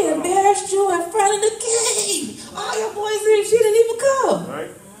 She embarrassed you in front of the king. All your boys here, she didn't even come.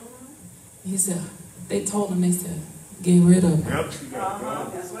 He said, they told him, they said, get rid of her.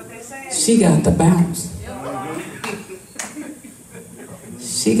 That's what they say. She got the bounce.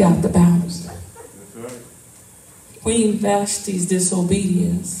 She got the bounce. Queen Vashti's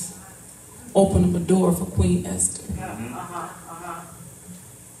disobedience opened up a door for Queen Esther.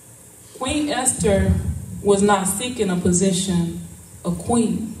 Queen Esther was not seeking a position of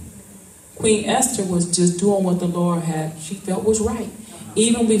queen. Queen Esther was just doing what the Lord she felt was right.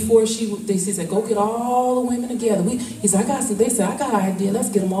 Even before they said, go get all the women together. They said, I got an idea. Let's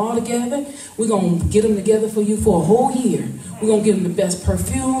get them all together. We're going to get them together for you for a whole year. We're going to give them the best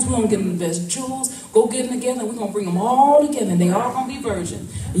perfumes. We're going to give them the best jewels. Go get them together. We're going to bring them all together. And they all going to be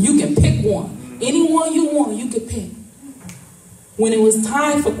virgins. And you can pick one. Any one you want, you can pick. When it was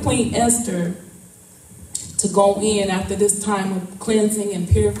time for Queen Esther to go in after this time of cleansing and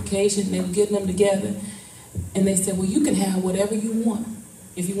purification, they were getting them together. And they said, well, you can have whatever you want.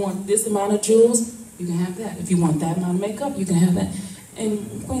 If you want this amount of jewels, you can have that. If you want that amount of makeup, you can have that.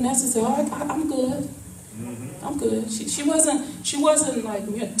 And Queen Esther said, I'm good. I'm good. She wasn't like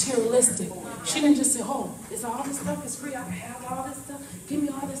materialistic. She didn't just say, oh, it's all this stuff is free. I can have all this stuff. Give me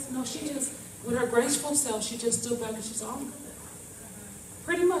all this. No, she just, with her graceful self, she just stood back and she said, I'm good.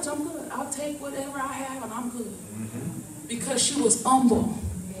 Pretty much, I'm good. I'll take whatever I have and I'm good. Because she was humble.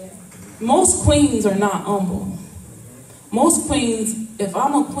 Most queens are not humble. Most queens, if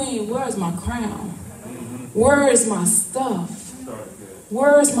I'm a queen, where is my crown? Where is my stuff?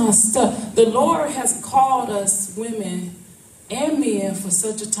 Where is my stuff? The Lord has called us women and men for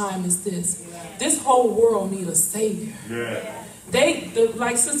such a time as this. This whole world needs a Savior.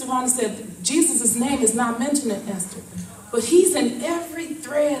 Like Sister Rhonda said, Jesus' name is not mentioned in Esther. But he's in every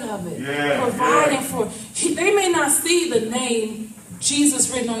thread of it, providing for. They may not see the name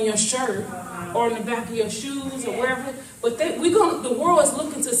Jesus written on your shirt or in the back of your shoes or wherever, but the world is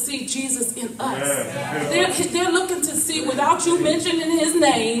looking to see Jesus in us. They're looking to see, without you mentioning his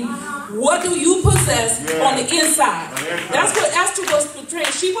name, what do you possess on the inside? That's what Esther was portraying.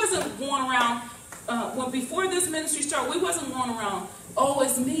 She wasn't going around, before this ministry started, we wasn't going around, oh,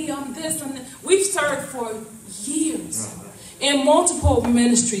 it's me, I'm this, and that. We've served for years in multiple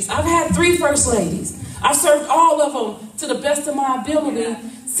ministries. I've had 3 first ladies. I've served all of them to the best of my ability,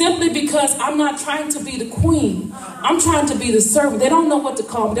 simply because I'm not trying to be the queen. I'm trying to be the servant. They don't know what to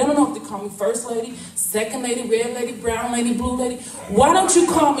call me. They don't know what to call me. First lady, second lady, red lady, brown lady, blue lady. Why don't you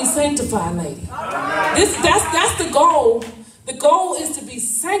call me sanctified lady? That's the goal. The goal is to be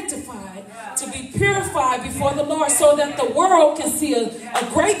sanctified, to be purified before the Lord, so that the world can see a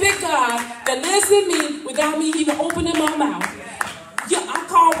great big God that lives in me without me even opening my mouth. Yeah, I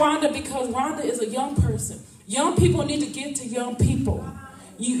call Rhonda because Rhonda is a young person. Young people need to get to young people.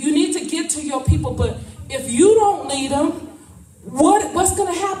 You need to get to your people, but if you don't lead them, what's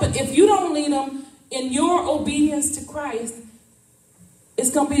going to happen? If you don't lead them in your obedience to Christ,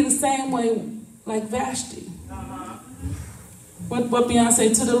 it's going to be the same way like Vashti. What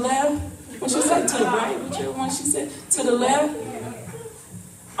Beyonce, to the left? What she said, to the right? Whichever one she said, to the left.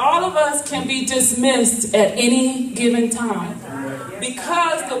 All of us can be dismissed at any given time,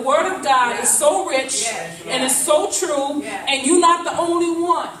 because the word of God is so rich and it's so true, and you're not the only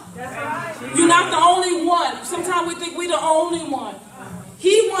one. You're not the only one. Sometimes we think we're the only one.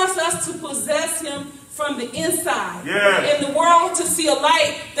 He wants us to possess him from the inside. In the world, to see a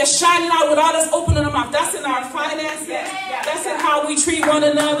light that's shining out without us opening our mouth. That's in our finances. That's in how we treat one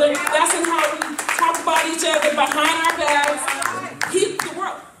another. That's in how we talk about each other behind our backs. The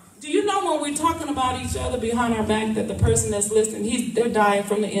world. Do you know when we're talking about each other behind our back, that the person that's listening, they're dying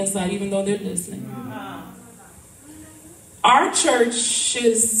from the inside, even though they're listening? Our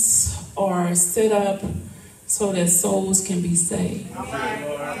churches are set up so that souls can be saved.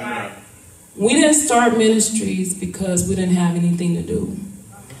 We didn't start ministries because we didn't have anything to do.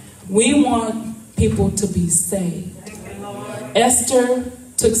 We want people to be saved. Esther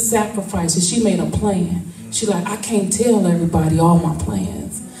took sacrifices. She made a plan. She's like, I can't tell everybody all my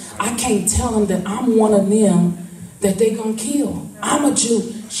plans. I can't tell them that I'm one of them that they're going to kill. I'm a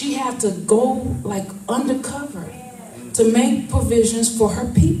Jew. She had to go like undercover to make provisions for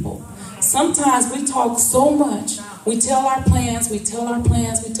her people. Sometimes we talk so much. We tell our plans,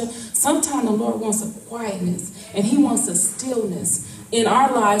 Sometimes the Lord wants a quietness, and he wants a stillness in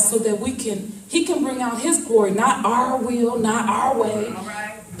our lives so that we can He can bring out his glory, not our will, not our way. All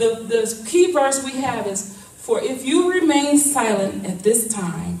right. The key verse we have is, for if you remain silent at this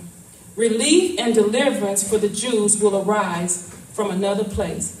time, relief and deliverance for the Jews will arise from another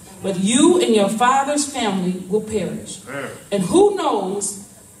place. But you and your father's family will perish. And who knows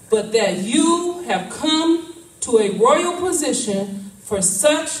but that you have come to a royal position for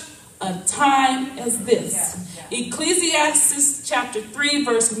such a time as this. Ecclesiastes chapter 3,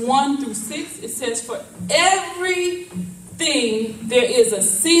 verse 1 through 6, it says, for everything there is a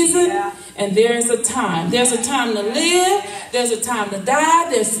season and there is a time. There's a time to live, there's a time to die,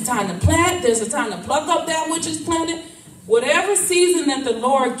 there's a time to plant, there's a time to pluck up that which is planted. Whatever season that the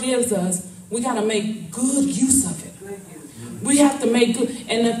Lord gives us, we got to make good use of it. We have to make good,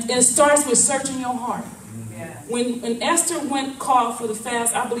 and it starts with searching your heart. When Esther called for the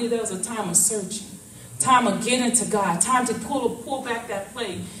fast, I believe there was a time of searching, time of getting to God, time to pull back that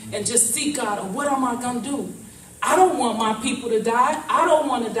plate and just seek God. Or what am I going to do? I don't want my people to die. I don't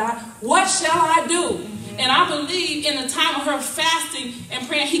want to die. What shall I do? And I believe in the time of her fasting and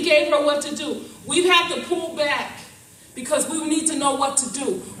praying, he gave her what to do. We have to pull back because we need to know what to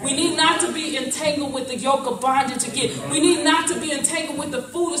do. We need not to be entangled with the yoke of bondage again. We need not to be entangled with the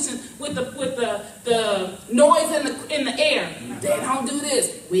foolishness, with the noise in the air. They don't do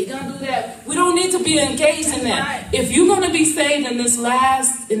this. We gonna do that. We don't need to be engaged in that. If you're gonna be saved in this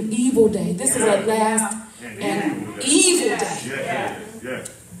last and evil day, this is a last and evil day.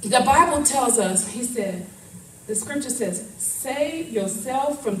 The Bible tells us, the scripture says, save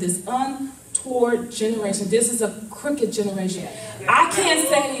yourself from this untoward generation. This is a crooked generation. I can't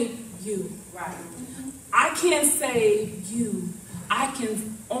save you. I can't save you. I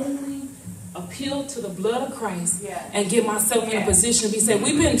can only appeal to the blood of Christ and get myself in a position to be saved.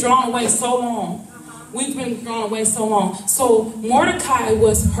 We've been drawn away so long. We've been drawn away so long. So Mordecai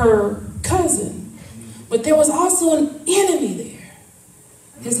was her cousin, but there was also an enemy there.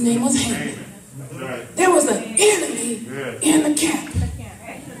 His name was Haman. There was an enemy in the camp.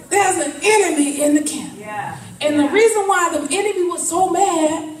 There's an enemy in the camp. And the reason why the enemy was so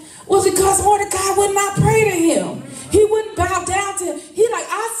mad was because Mordecai would not pray to him. He wouldn't bow down to him. He like,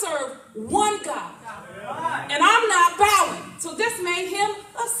 I serve one God, and I'm not bowing. So this made him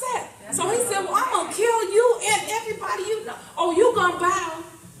upset. So he said, well, I'm going to kill you and everybody you know. Oh, you going to bow?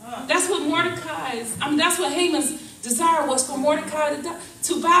 That's what that's what Haman's desire was, for Mordecai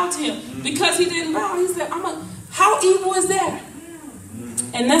to bow to him. Because he didn't bow, he said, how evil is that?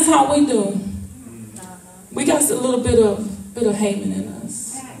 And that's how we do. We got a little bit of Haman in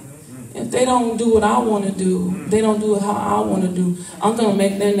us. If they don't do what I want to do, they don't do it how I want to do, I'm going to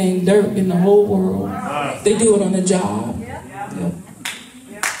make their name dirt in the whole world. They do it on the job.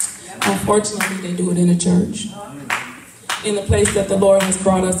 Unfortunately, they do it in the church. In the place that the Lord has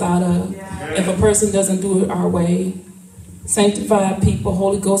brought us out of. If a person doesn't do it our way, sanctified people,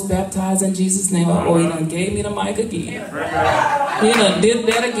 Holy Ghost baptized in Jesus' name. Oh, he done gave me the mic again. He done did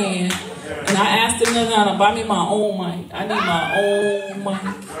that again. And I asked him to buy me my own mic. I need my own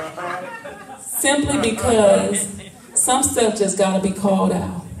mic. Simply because some stuff just got to be called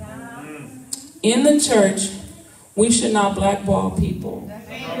out. In the church, we should not blackball people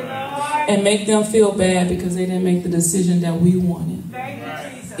and make them feel bad because they didn't make the decision that we wanted.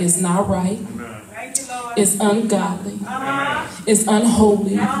 It's not right. It's ungodly. It's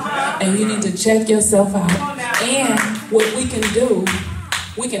unholy. And you need to check yourself out. And what we can do,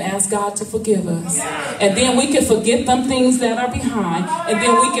 we can ask God to forgive us. And then we can forget them things that are behind. And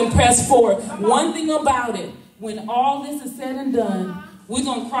then we can press forward. One thing about it, when all this is said and done, we're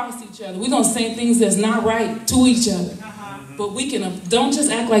going to cross each other. We're going to say things that's not right to each other. But we can, don't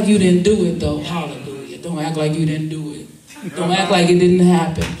just act like you didn't do it though. Hallelujah. Don't act like you didn't do it. Don't act like it didn't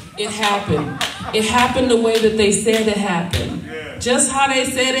happen. It happened. It happened the way that they said it happened. Just how they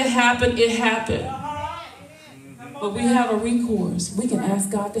said it happened, it happened. But we have a recourse. We can ask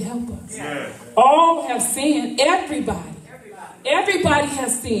God to help us. All have sinned. Everybody. Everybody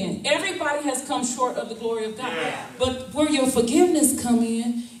has sinned. Everybody has come short of the glory of God. But where your forgiveness come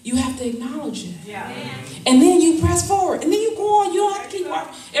in, you have to acknowledge it. And then you press forward. And then you go on. You don't have to keep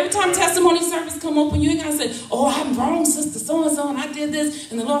walking. Every time testimony service come open, you ain't got to say, oh, I'm wrong, sister so-and-so, and I did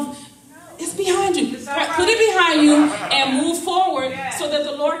this. And the Lord, it's behind you. Put it behind you and move forward so that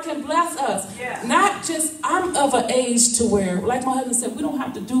the Lord can bless us. Not just, I'm of an age to where, like my husband said, we don't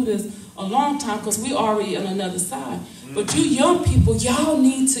have to do this a long time because we already on another side. But you young people, y'all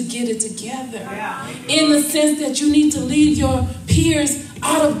need to get it together. In the sense that you need to lead your peers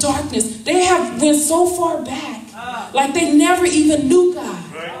out of darkness. They have went so far back, like they never even knew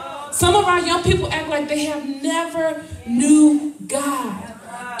God. Some of our young people act like they have never knew God.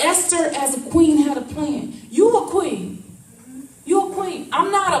 Esther, as a queen, had a plan. You a queen. You a queen.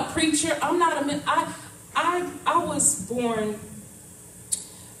 I'm not a preacher. I'm not a man. I was born.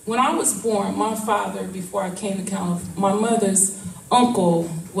 When I was born, my father, before I came to California, my mother's uncle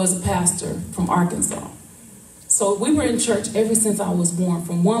was a pastor from Arkansas. So we were in church ever since I was born,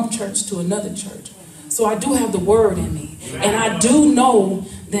 from one church to another church. So I do have the word in me. And I do know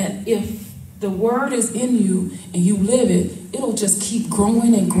that if the word is in you and you live it, it'll just keep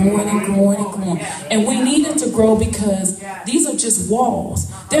growing and growing and growing and growing. And we need it to grow because these are just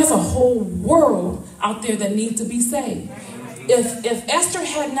walls. There's a whole world out there that needs to be saved. If Esther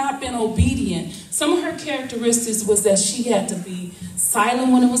had not been obedient, some of her characteristics was that she had to be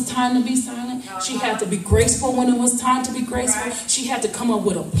silent when it was time to be silent. She had to be graceful when it was time to be graceful. She had to come up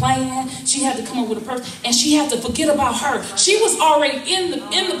with a plan. She had to come up with a purpose. And she had to forget about her. She was already in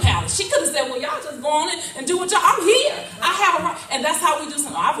the palace. She could have said, well, y'all just go on in and do what y'all, I'm here. I have a right. And that's how we do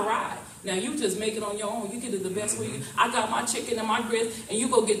something. I've arrived. Now you just make it on your own. You get it the best way you. I got my chicken and my grits, and you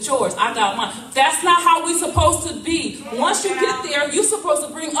go get yours. I got mine. That's not how we supposed to be. Once you get there, you're supposed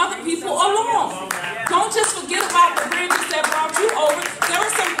to bring other people along. Don't just forget about the bridges that brought you over. There are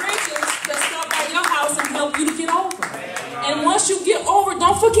some bridges that stop by your house and help you to get over. And once you get over,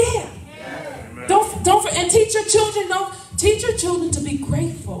 don't forget. And teach your children. Teach your children to be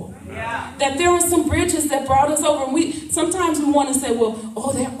grateful. That there are some bridges that brought us over. And sometimes we want to say, well,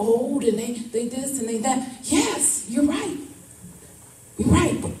 oh, they're old and they this and they that. Yes, you're right. You're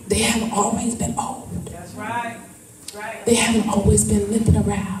right. But they haven't always been old. That's right. They haven't always been limping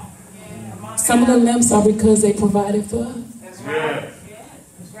around. Some of the limps are because they provided for us. That's right.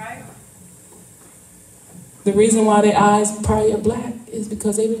 That's right. The reason why their eyes probably are black is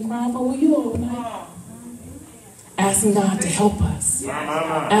because they've been crying for you all night. Asking God to help us.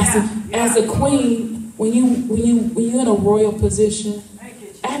 As a queen, when you're in a royal position,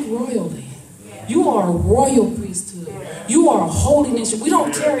 act royally. You are a royal priesthood. You are a holy nation. We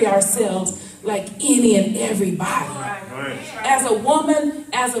don't carry ourselves like any and everybody. As a woman,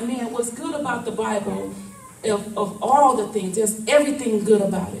 as a man, what's good about the Bible, of all the things, there's everything good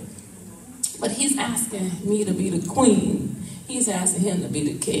about it. But he's asking me to be the queen. He's asking him to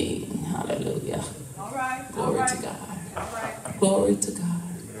be the king. Hallelujah. Glory to God. Glory to God.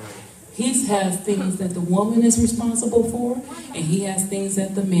 He has things that the woman is responsible for, and he has things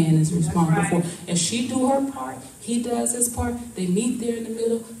that the man is responsible for. And she do her part, he does his part. They meet there in the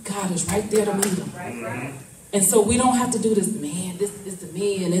middle. God is right there to meet them. And so we don't have to do this, man, this is the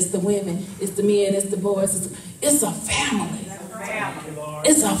men, it's the women, it's the men, it's the boys. It's a family.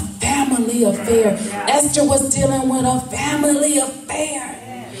 It's a family affair. Esther was dealing with a family affair.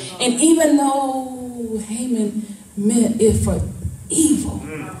 And even though Haman meant it for evil,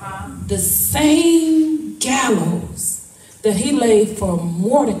 the same gallows that he laid for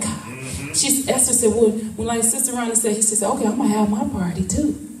Mordecai. Esther said, well, when like Sister Rhonda said, he said, okay, I'm going to have my party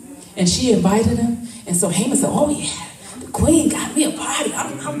too. And she invited him. And so Haman said, oh yeah, the queen got me a party.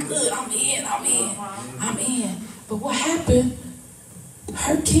 I'm good. I'm in. But what happened?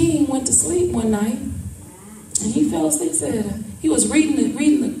 Her king went to sleep one night. And he fell asleep. Said, he was reading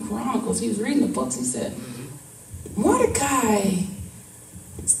the Chronicles. He was reading the books. He said, Mordecai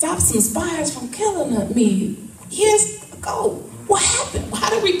stopped some spies from killing me years ago. What happened? How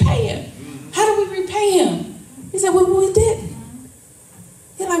did we repay him? How did we repay him? He said, well, we didn't.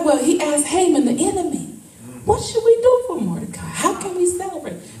 He's like, well, he asked Haman, the enemy, what should we do for Mordecai? How can we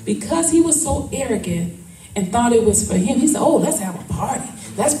celebrate? Because he was so arrogant and thought it was for him. He said, oh, let's have a party.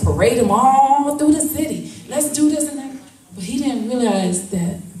 Let's parade him all through the city. Let's do this and that. But he didn't realize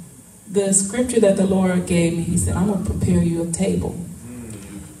that the scripture that the Lord gave me, he said, I'm going to prepare you a table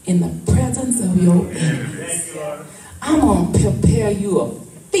in the presence of your enemies. I'm going to prepare you a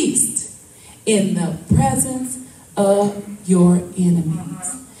feast in the presence of your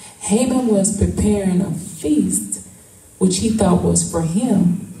enemies. Haman was preparing a feast, which he thought was for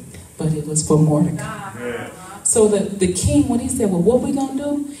him, but it was for Mordecai. So the king, when he said, well, what we going to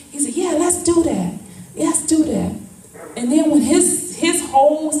do? He said, yeah, let's do that. Let's do that. And then when his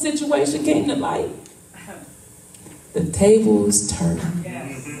whole situation came to light, the tables turned.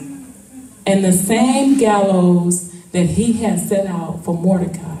 And the same gallows that he had set out for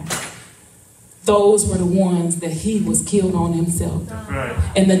Mordecai, those were the ones that he was killed on himself.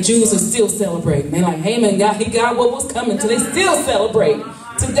 And the Jews are still celebrating. They're like, Haman he got what was coming. So they still celebrate.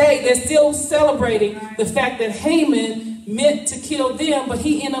 Today, they're still celebrating the fact that Haman meant to kill them, but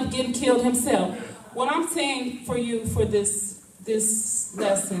he ended up getting killed himself. What I'm saying for you for this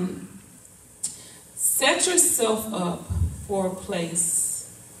lesson, set yourself up for a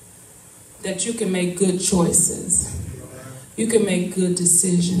place that you can make good choices. you can make good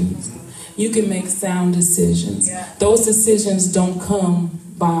decisions. You can make sound decisions. Those decisions don't come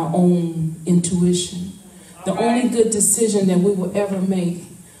by our own intuition. The only good decision that we will ever make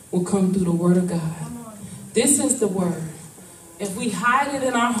will come through the Word of God. This is the Word. If we hide it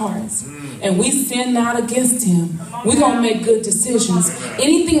in our hearts and we sin not against Him, we're going to make good decisions.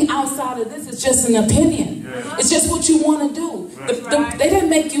 Anything outside of this is just an opinion. It's just what you want to do. They didn't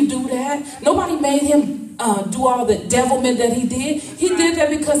make you do that. Nobody made Him do all the devilment that He did. He did that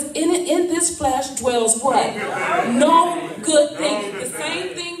because in this flesh dwells what? No good thing. The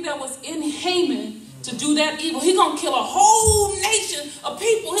same thing that was in Haman to do that evil. He's going to kill a whole nation of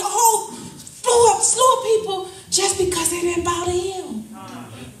people, a whole slew of people just because they didn't bow to Him.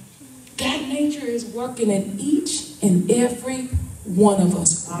 That nature is working in each and every one of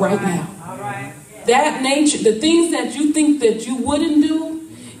us right now. That nature, the things that you think that you wouldn't do,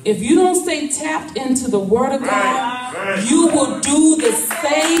 if you don't stay tapped into the Word of God, you will do the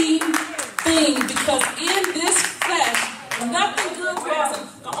same thing, because in this flesh, nothing good dwells in.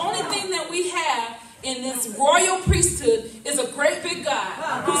 The only thing that we have in this royal priesthood is a great big God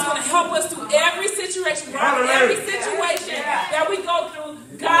who's going to help us through every situation. Every situation that we go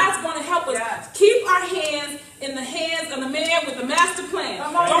through, God's going to help us. Keep our hands in the hands of the man with the master plan.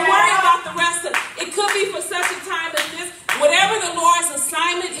 Don't worry about the rest of it. It could be for such a time as this. Whatever the Lord's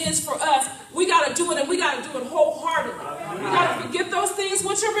assignment is for us, we got to do it, and we got to do it wholeheartedly. We got to forget those things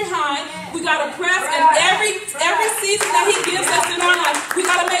which are behind. We got to press, and every season that He gives us in our life, we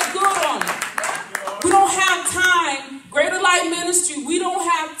got to make good on it. We don't have time, Greater Light Ministry, we don't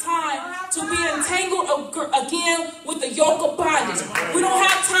have time to be entangled again with the yoke of bondage. We don't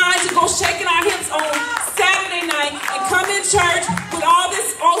have time to go shaking our hips on Saturday night and come in church with all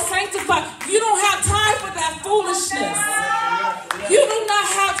this all sanctified. You don't have time for that foolishness. You do not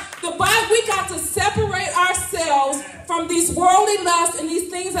have the Bible. We got to separate ourselves from these worldly lusts and these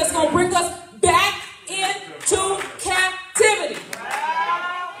things that's going to bring us back into captivity.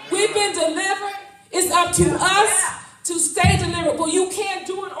 We've been delivered. It's up to us to stay delivered. But you can't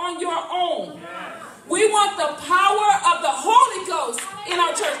do it on your own. We want the power of the Holy Ghost in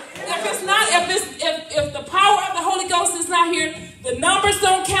our church. If the power of the Holy Ghost is not here, the numbers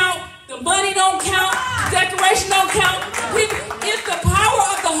don't count, the money don't count, decoration don't count. If the power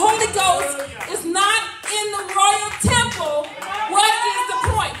of the Holy Ghost is not in the royal temple, what is the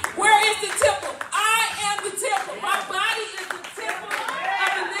point? Where is the temple? I am the temple. My body is the temple of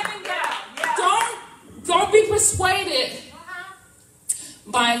the living God. Don't be persuaded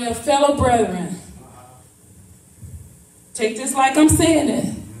by your fellow brethren. Take this like I'm saying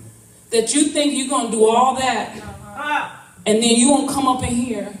it. That you think you're going to do all that. And then you won't come up in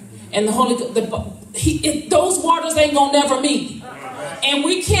here. And the Holy Ghost, those waters ain't going to never meet. And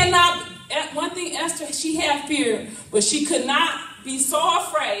we cannot, one thing Esther, she had fear. But she could not be so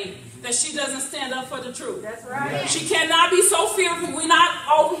afraid that she doesn't stand up for the truth. That's right. She cannot be so fearful. We're not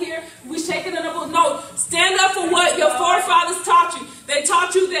over here. We're shaking in the book. No, stand up for what your forefathers taught you. They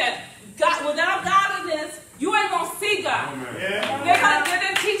taught you that God, without godliness, you ain't going to see God. They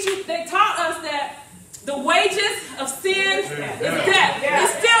didn't teach you. They taught us that the wages of sin is death.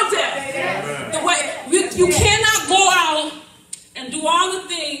 It's still death. You cannot go out and do all the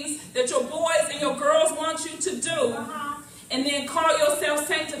things that your boys and your girls want you to do, and then call yourself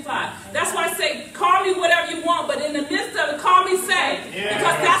sanctified. That's why I say, call me whatever you want, but in the midst of it, call me saved.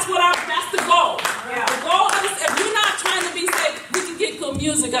 Because that's the goal. The goal is, if you're not trying to be saved, we can get good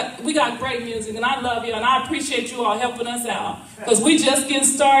music. We got great music, and I love you, and I appreciate you all helping us out. Because we just getting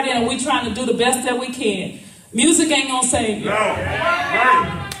started, and we trying to do the best that we can. Music ain't going to save you.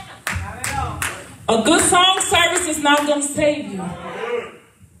 A good song service is not going to save you.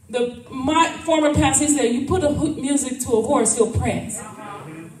 My former pastor, he said, you put music to a horse, he'll prance.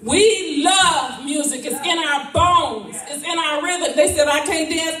 We love music. It's in our bones. It's in our rhythm. They said, I can't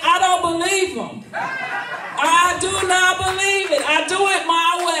dance. I don't believe them. I do not believe it. I do it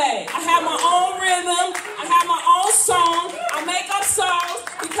my way. I have my own rhythm. I have my own song. I make up songs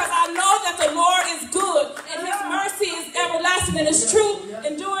because I know that the Lord is good and His mercy is everlasting and His truth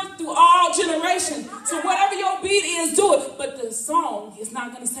endures through all generations. So whatever your beat is, do it. But the song is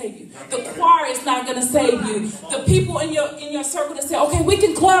not going to save you. The choir is not going to save you. The people in your circle that say, okay, we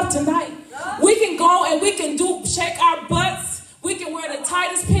can club tonight. We can go and we can shake our butts. We can wear the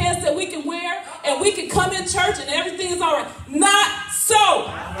tightest pants that we can wear, and we can come in church and everything is all right. Not so.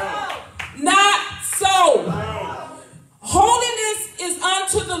 Not so. Holiness is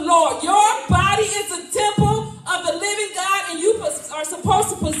unto the Lord. Your body is a temple of the living God, and you are supposed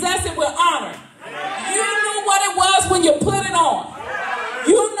to possess it with honor. You knew what it was when you put it on.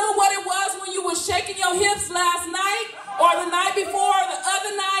 You knew what it was when you were shaking your hips last night or the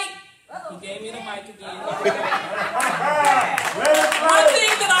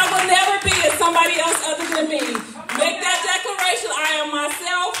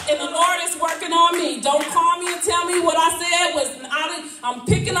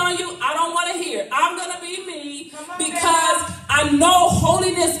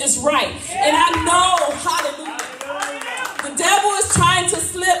holiness is right. And I know, hallelujah, the devil is trying to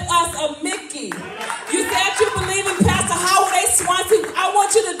slip us a Mickey. You said you believe in Pastor Howard A. Swanson. I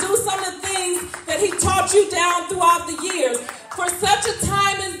want you to do some of the things that he taught you down throughout the years. For such a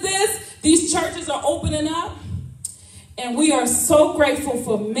time as this, these churches are opening up. And we are so grateful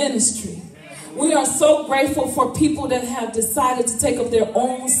for ministry. We are so grateful for people that have decided to take up their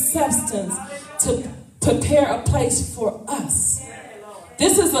own substance to prepare a place for us.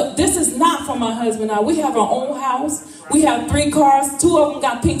 This is not for my husband and I. We have our own house. We have 3 cars. 2 of them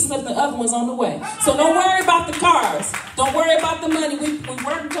got pink slips, the other one's on the way. So don't worry about the cars. Don't worry about the money. We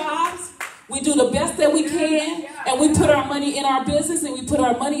work jobs. We do the best that we can. And we put our money in our business and we put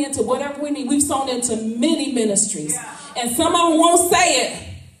our money into whatever we need. We've sown into many ministries. And some of them won't say it.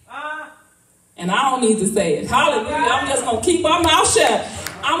 And I don't need to say it. Hallelujah. I'm just going to keep my mouth shut.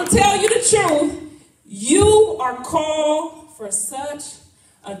 I'm going to tell you the truth. You are called for such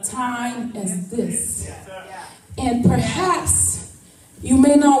a time as this. And perhaps you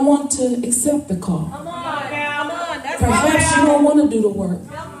may not want to accept the call. Perhaps you don't want to do the work.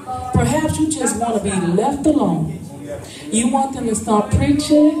 Perhaps you just want to be left alone. You want them to stop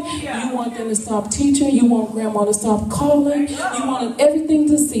preaching. You want them to stop teaching. You want grandma to stop calling. You want everything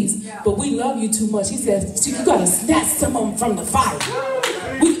to cease. But we love you too much. He says, you got to snatch some of them from the fire.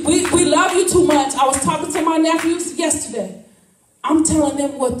 We love you too much. I was talking to my nephews yesterday. I'm telling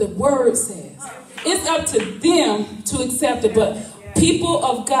them what the word says. It's up to them to accept it. But people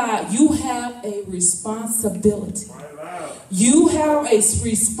of God, you have a responsibility. You have a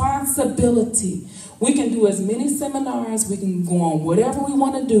responsibility. We can do as many seminars. We can go on whatever we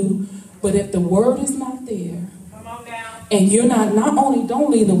want to do. But if the word is not there, and you're not only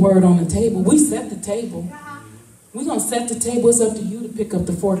don't leave the word on the table, we set the table. We're going to set the table. It's up to you to pick up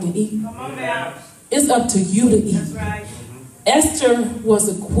the fork and eat. It's up to you to eat. Esther was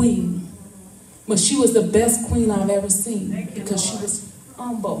a queen, but she was the best queen I've ever seen because she was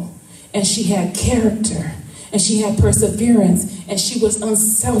humble and she had character and she had perseverance and she was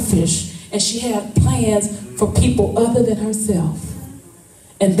unselfish and she had plans for people other than herself.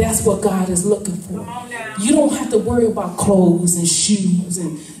 And that's what God is looking for. You don't have to worry about clothes and shoes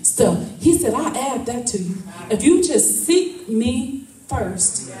and stuff. He said, I'll add that to you. If you just seek me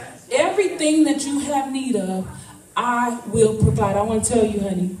first, everything that you have need of, I will provide. I want to tell you,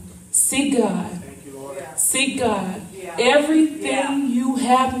 honey, seek God. Seek God. Everything you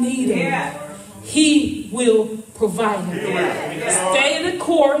have need of, He will provide it. Stay the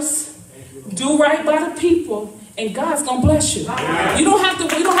course. Do right by the people. And God's gonna bless you. You don't have to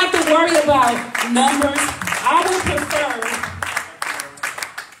worry about numbers. I would prefer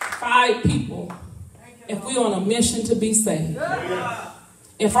 5 people if we're on a mission to be saved.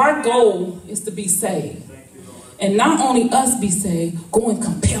 If our goal is to be saved, and not only us be saved, go and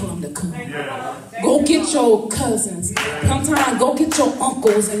compel them to come. Go get your cousins. Sometimes go get your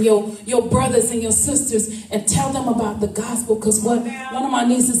uncles and your brothers and your sisters and tell them about the gospel. Because what one of my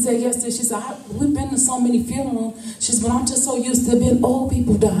nieces said yesterday, she said, we've been to so many funerals. She said, but I'm just so used to being old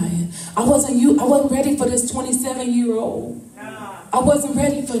people dying. I wasn't ready for this 27-year-old. I wasn't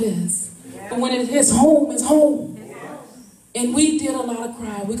ready for this. But when it's home, it's home. And we did a lot of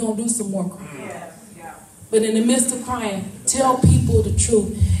crying. We're going to do some more crying. But in the midst of crying, tell people the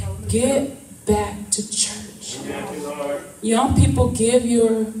truth. Get back to church. Young people, give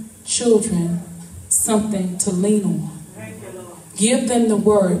your children something to lean on. Give them the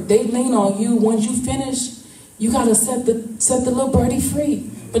word. They lean on you. Once you finish, you got to set the little birdie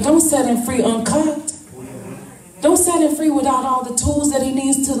free. But don't set him free uncocked. Don't set him free without all the tools that he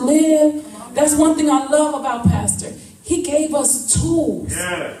needs to live. That's one thing I love about Pastor. He gave us tools.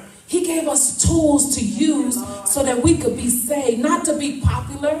 He gave us tools to use so that we could be saved, not to be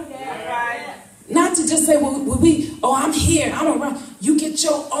popular, not to just say, I'm here, I'm around. You get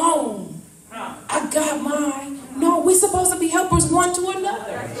your own. I got mine. No, we're supposed to be helpers one to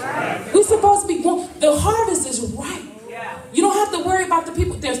another. We're supposed to be one. The harvest is ripe. You don't have to worry about the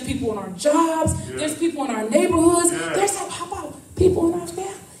people. There's people in our jobs. There's people in our neighborhoods. How about people in our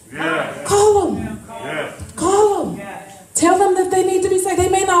family? Call them. Call them. Tell them that they need to be saved. They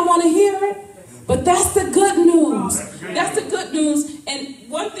may not want to hear it, but that's the good news. That's the good news. And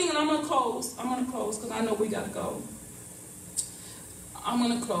one thing, and I'm going to close because I know we got to go. I'm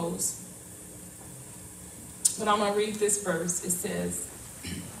going to close. But I'm going to read this verse. It says,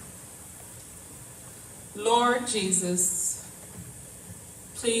 Lord Jesus,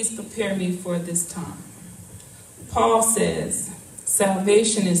 please prepare me for this time. Paul says,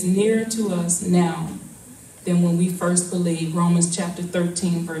 salvation is nearer to us now than when we first believed. Romans chapter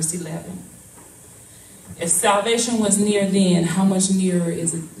 13, verse 11. If salvation was near then, how much nearer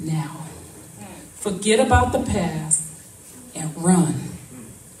is it now? Forget about the past and run.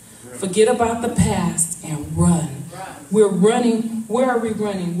 Forget about the past and run. We're running. Where are we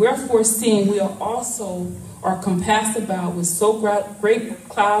running? Wherefore, seeing we are also compassed about with so great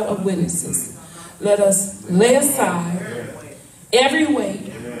cloud of witnesses, let us lay aside every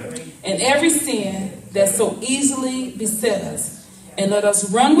weight and every sin that so easily beset us, and let us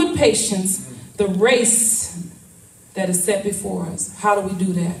run with patience the race that is set before us. How do we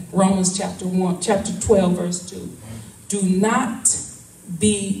do that? Romans chapter 12, verse 2. Do not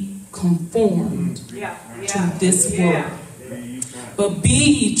be conformed to this world, but be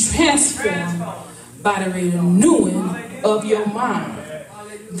ye transformed by the renewing of your mind.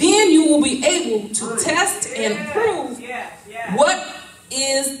 Then you will be able to test and prove what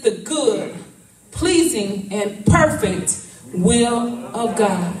is the good, pleasing, and perfect will of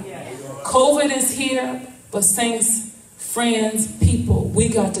God. COVID is here, but saints, friends, people, we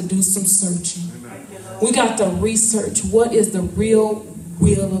got to do some searching. We got to research what is the real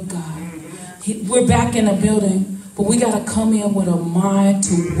will of God. We're back in the building, but we got to come in with a mind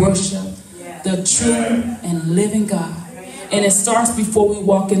to worship the true and living God. And it starts before we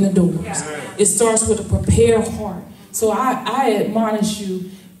walk in the doors. It starts with a prepared heart. So I admonish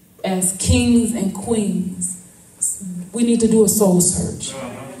you as kings and queens, we need to do a soul search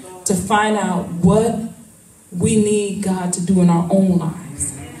to find out what we need God to do in our own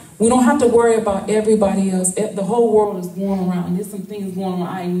lives. We don't have to worry about everybody else. The whole world is going around. There's some things going on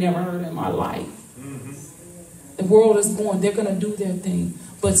I ain't never heard in my life. The world is going. They're going to do their thing.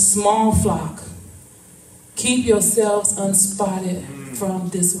 But small flock, keep yourselves unspotted from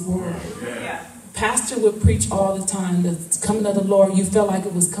this world. Pastor would preach all the time, the coming of the Lord. You felt like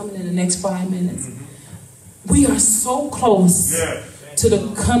it was coming in the next 5 minutes. We are so close to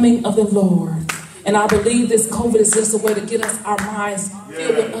the coming of the Lord. And I believe this COVID is just a way to get us our minds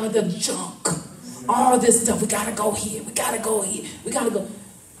filled with other junk. All this stuff. We got to go here. We got to go here. We got to go.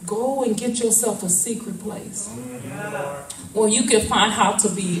 Go and get yourself a secret place. Well, you can find how to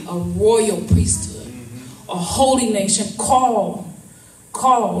be a royal priesthood, a holy nation, called.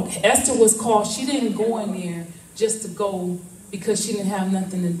 Esther was called. She didn't go in there just to go because she didn't have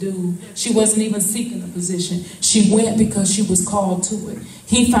nothing to do. She wasn't even seeking a position. She went because she was called to it.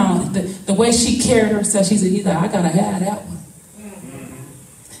 He found the way she carried herself. He's like, I gotta have that one.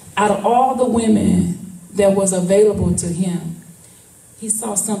 Out of all the women that was available to him, he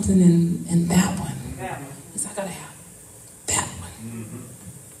saw something in that one. He said, I gotta have that one.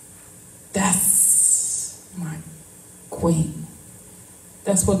 That's my queen.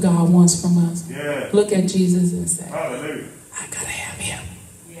 That's what God wants from us. Look at Jesus and say, hallelujah. I gotta have him.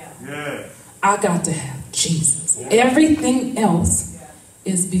 I got to have Jesus. Everything else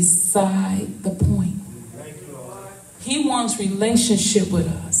is beside the point. He wants relationship with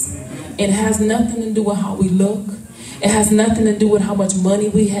us. It has nothing to do with how we look. It has nothing to do with how much money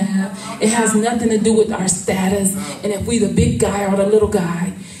we have. It has nothing to do with our status. And if we're the big guy or the little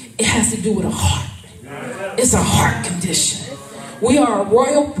guy, it has to do with a heart. It's a heart condition. We are a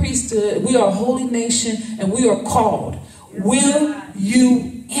royal priesthood. We are a holy nation. And we are called. Will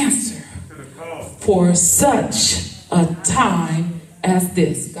you answer for such a time as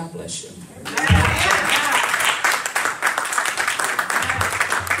this? God bless you.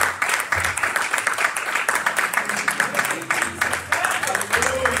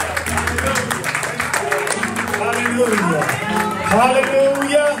 Hallelujah.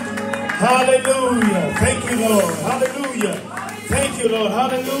 Hallelujah. Hallelujah. Thank you, Lord. Hallelujah. Thank you, Lord.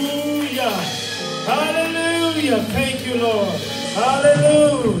 Hallelujah. Hallelujah. Thank you, Lord.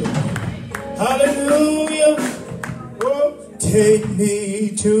 Hallelujah. Hallelujah. Oh, take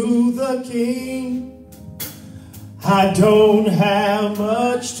me to the King. I don't have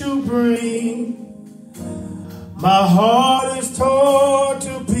much to bring. My heart is torn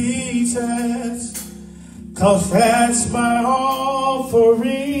to pieces, 'cause that's my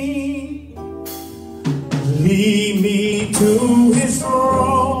offering. Lead me to his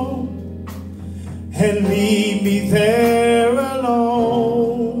throne and leave me there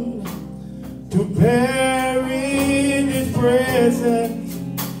alone to bear in his presence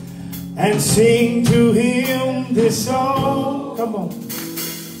and sing to him this song. Come on.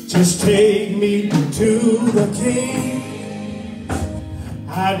 Just take me to the King.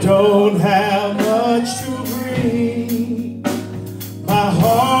 I don't have much to bring. My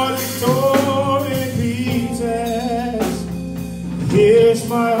heart is torn in pieces. Here's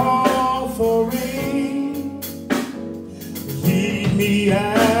my offering. Lead me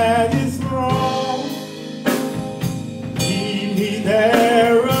at his throne. Leave me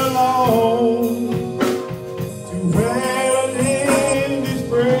there alone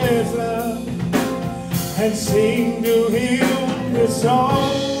and sing to him this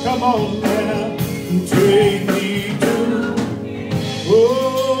song. Come on now, take me to,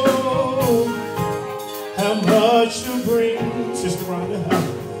 oh, how much to bring. Sister Rhonda,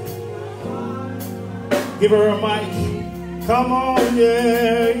 give her a mic. Come on,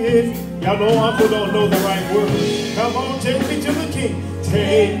 yeah, if y'all know Uncle don't know the right word. Come on, take me to the King.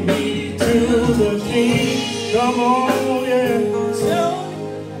 Take me to the King. Come on, yeah.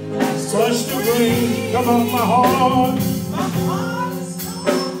 Such to bring. Come on, my heart.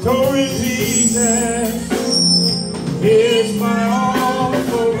 Tory Jesus is my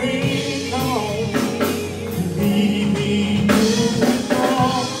offering. Come on, lead me to the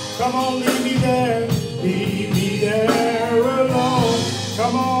cross. Come on, lead me there. Lead me there alone.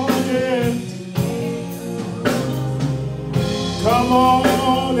 Come on, yeah. Come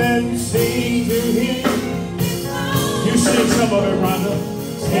on and sing to him. You sing some of it, Rhonda.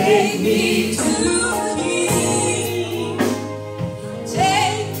 Take me to the King.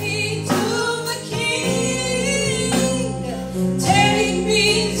 Take me to the King. Take me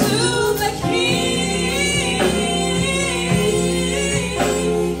to the King.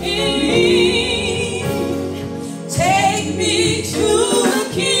 Take me to the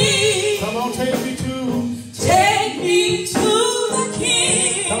King. Come on, take me to. Take me to the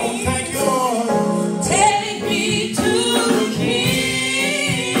King. Come on, thank you, Lord. Take me to the King.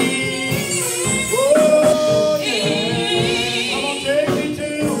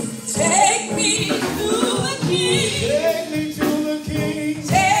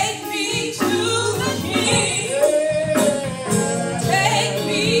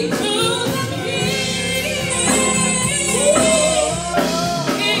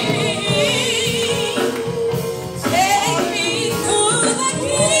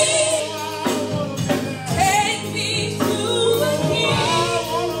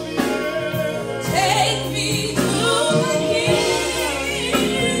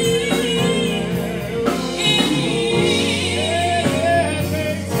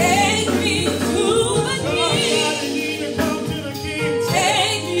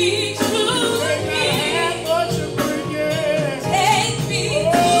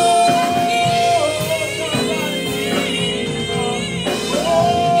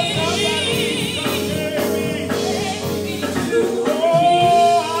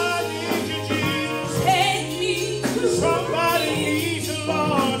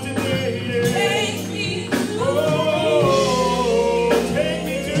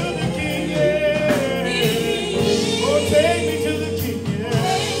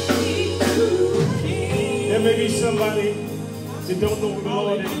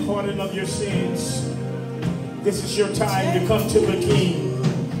 Of your sins. This is your time to come to the King.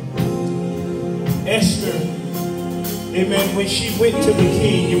 Esther, amen, when she went to the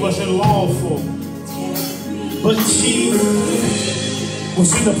King, it wasn't lawful, but she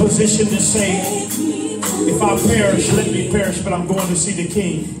was in a position to say, if I perish, let me perish, but I'm going to see the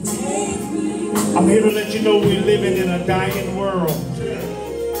King. I'm here to let you know we're living in a dying world.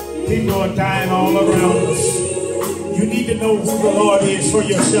 People are dying all around us. You need to know who the Lord is for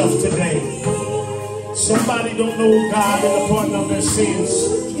yourself today. Somebody don't know God and the pardon of their sins.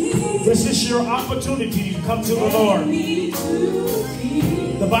 This is your opportunity to come to the Lord.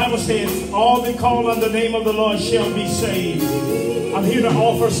 The Bible says, all that call on the name of the Lord shall be saved. I'm here to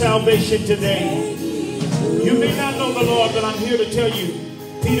offer salvation today. You may not know the Lord, but I'm here to tell you,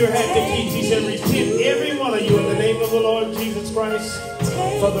 Peter had the keys. He said, repent every one of you in the name of the Lord Jesus Christ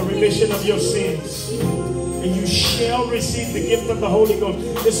for the remission of your sins. And you shall receive the gift of the Holy Ghost.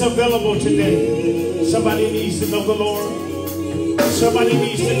 It's available today. Somebody needs to know the Lord. Somebody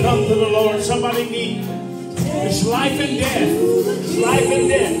needs to come to the Lord. Somebody needs. It's life and death. It's life and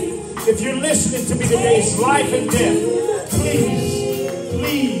death. If you're listening to me today, it's life and death. Please,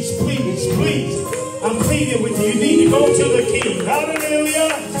 please, please, please. I'm pleading with you. You need to go to the King. Hallelujah.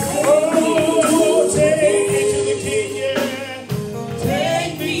 Oh, take me to the King, yeah.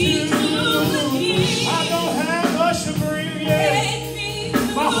 Take me to the King. I don't have much to bring, yeah.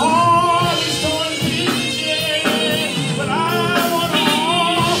 My heart is torn to pieces, yeah. But I want to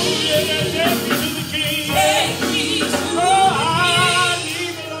offer, yeah. Take me to the King, yeah. Oh, I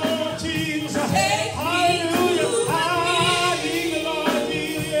need the Lord Jesus. Hallelujah. I need the Lord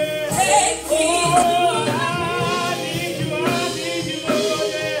Jesus. Oh, I need you, Lord,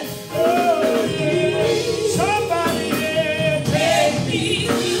 yeah. Oh,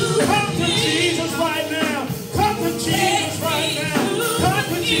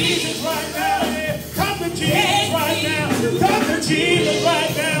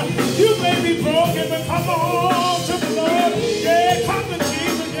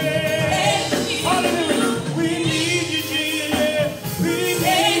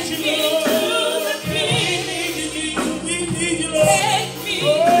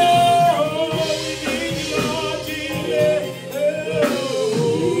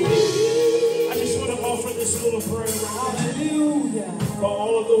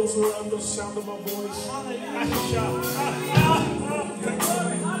 those who are under the sound of my voice.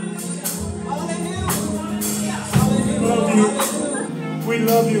 We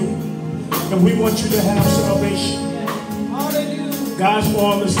love you. And we want you to have salvation. God's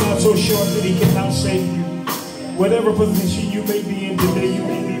arm is not so short that he cannot save you. Whatever position you may be in today, you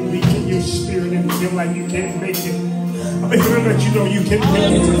may be weak in your spirit and feel like you can't make it. I'm here to let you know you can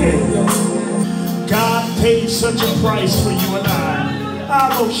make it today. God paid such a price for you and I.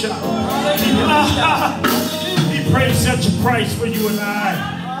 He paid such a price for you and I.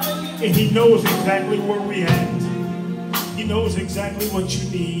 And he knows exactly where we at. He knows exactly what you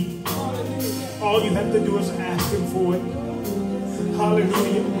need. All you have to do is ask him for it.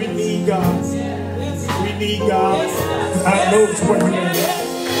 Hallelujah. We need God. We need God. God knows what you're in.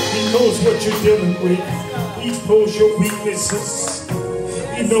 He knows what you're dealing with. He knows your weaknesses.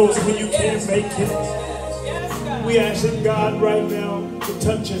 He knows when you can't make it. We asking God right now to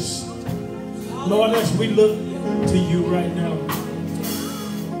touch us. Lord, as we look to you right now,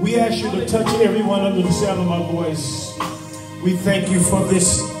 we ask you to touch everyone under the sound of my voice. We thank you for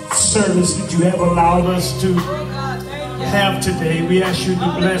this service that you have allowed us to have today. We ask you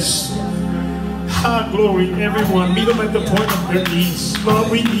to bless, glory, everyone. Meet them at the point of their needs. Lord,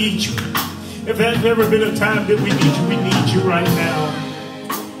 we need you. If there's ever been a time that we need you right now.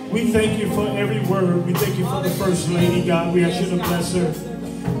 We thank you for every word. We thank you for the First Lady, God. We ask you to bless her.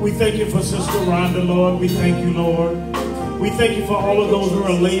 We thank you for Sister Rhonda, Lord. We thank you, Lord. We thank you for all of those who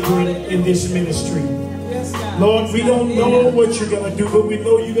are laboring in this ministry. Lord, we don't know what you're going to do, but we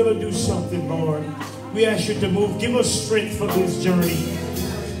know you're going to do something, Lord. We ask you to move. Give us strength for this journey,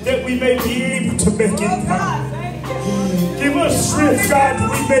 that we may be able to make it, God. Give us strength, God,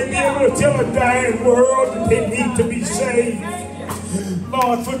 that we may be able to tell a dying world that they need to be saved.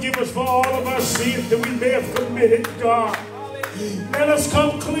 Lord, forgive us for all of our sins that we may have committed, God. Let us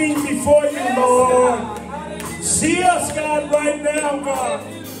come clean before you, Lord. See us, God, right now, God.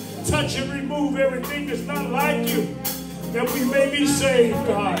 Touch and remove everything that's not like you, that we may be saved,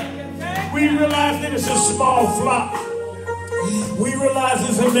 God. We realize that it's a small flock. We realize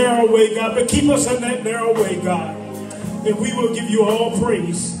it's a narrow way, God, but keep us in that narrow way, God. And we will give you all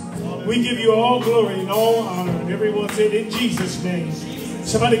praise. We give you all glory and all honor. And everyone said, in Jesus' name.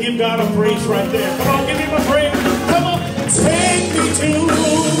 Somebody give God a praise right there. Come on, give him a praise. Come on. Take me to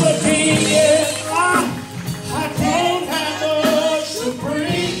the King. Yeah. I don't have much to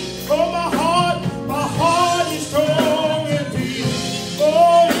bring. Oh, my heart is strong and deep.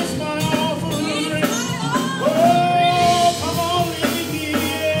 Oh, it's my offering. Oh, come on, leave me.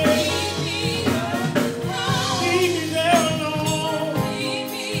 Leave me there alone.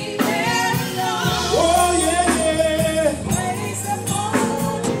 Oh, yeah.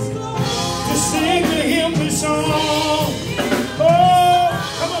 To sing to him this song. Oh,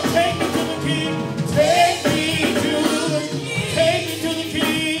 come on, take me to the King. Take me to the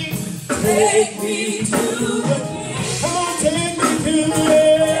King. Take me to the King. Come on, take me to it.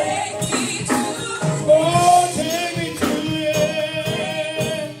 Oh, take me to it.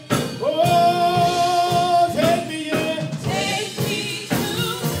 Oh, take me it. Take me to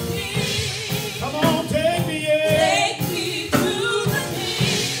the King. Come on, take me it. Take me to the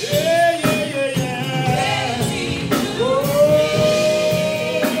King. Yeah. Take me to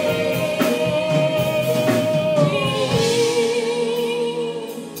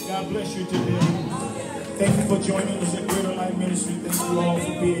God bless you today. Thank you for joining us at Greater Life Ministry. Thank you all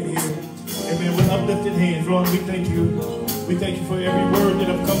for being here. Amen. With uplifted hands, Lord, we thank you. We thank you for every word that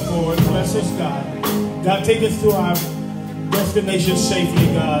have come forward. Bless us, God. God, take us to our destination safely,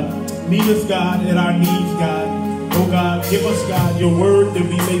 God. Meet us, God, at our needs, God. Oh, God, give us, God, your word that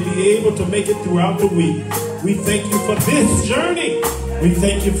we may be able to make it throughout the week. We thank you for this journey. We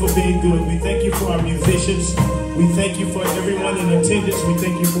thank you for being good. We thank you for our musicians. We thank you for everyone in attendance. We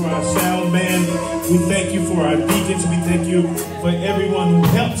thank you for our sound man. We thank you for our deacons. We thank you for everyone who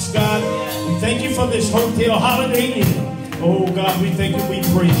helps, God. We thank you for this hotel Holiday Inn. Oh, God, we thank you. We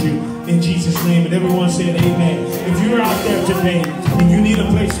praise you in Jesus' name. And everyone said amen. If you're out there today and you need a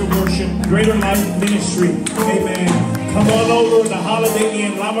place to worship, Greater Life Ministry, amen. Come on over to the Holiday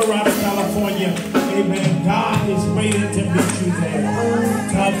Inn, La Mirada, California. Amen. God is waiting to meet you there.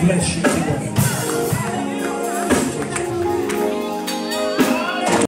 God bless you today.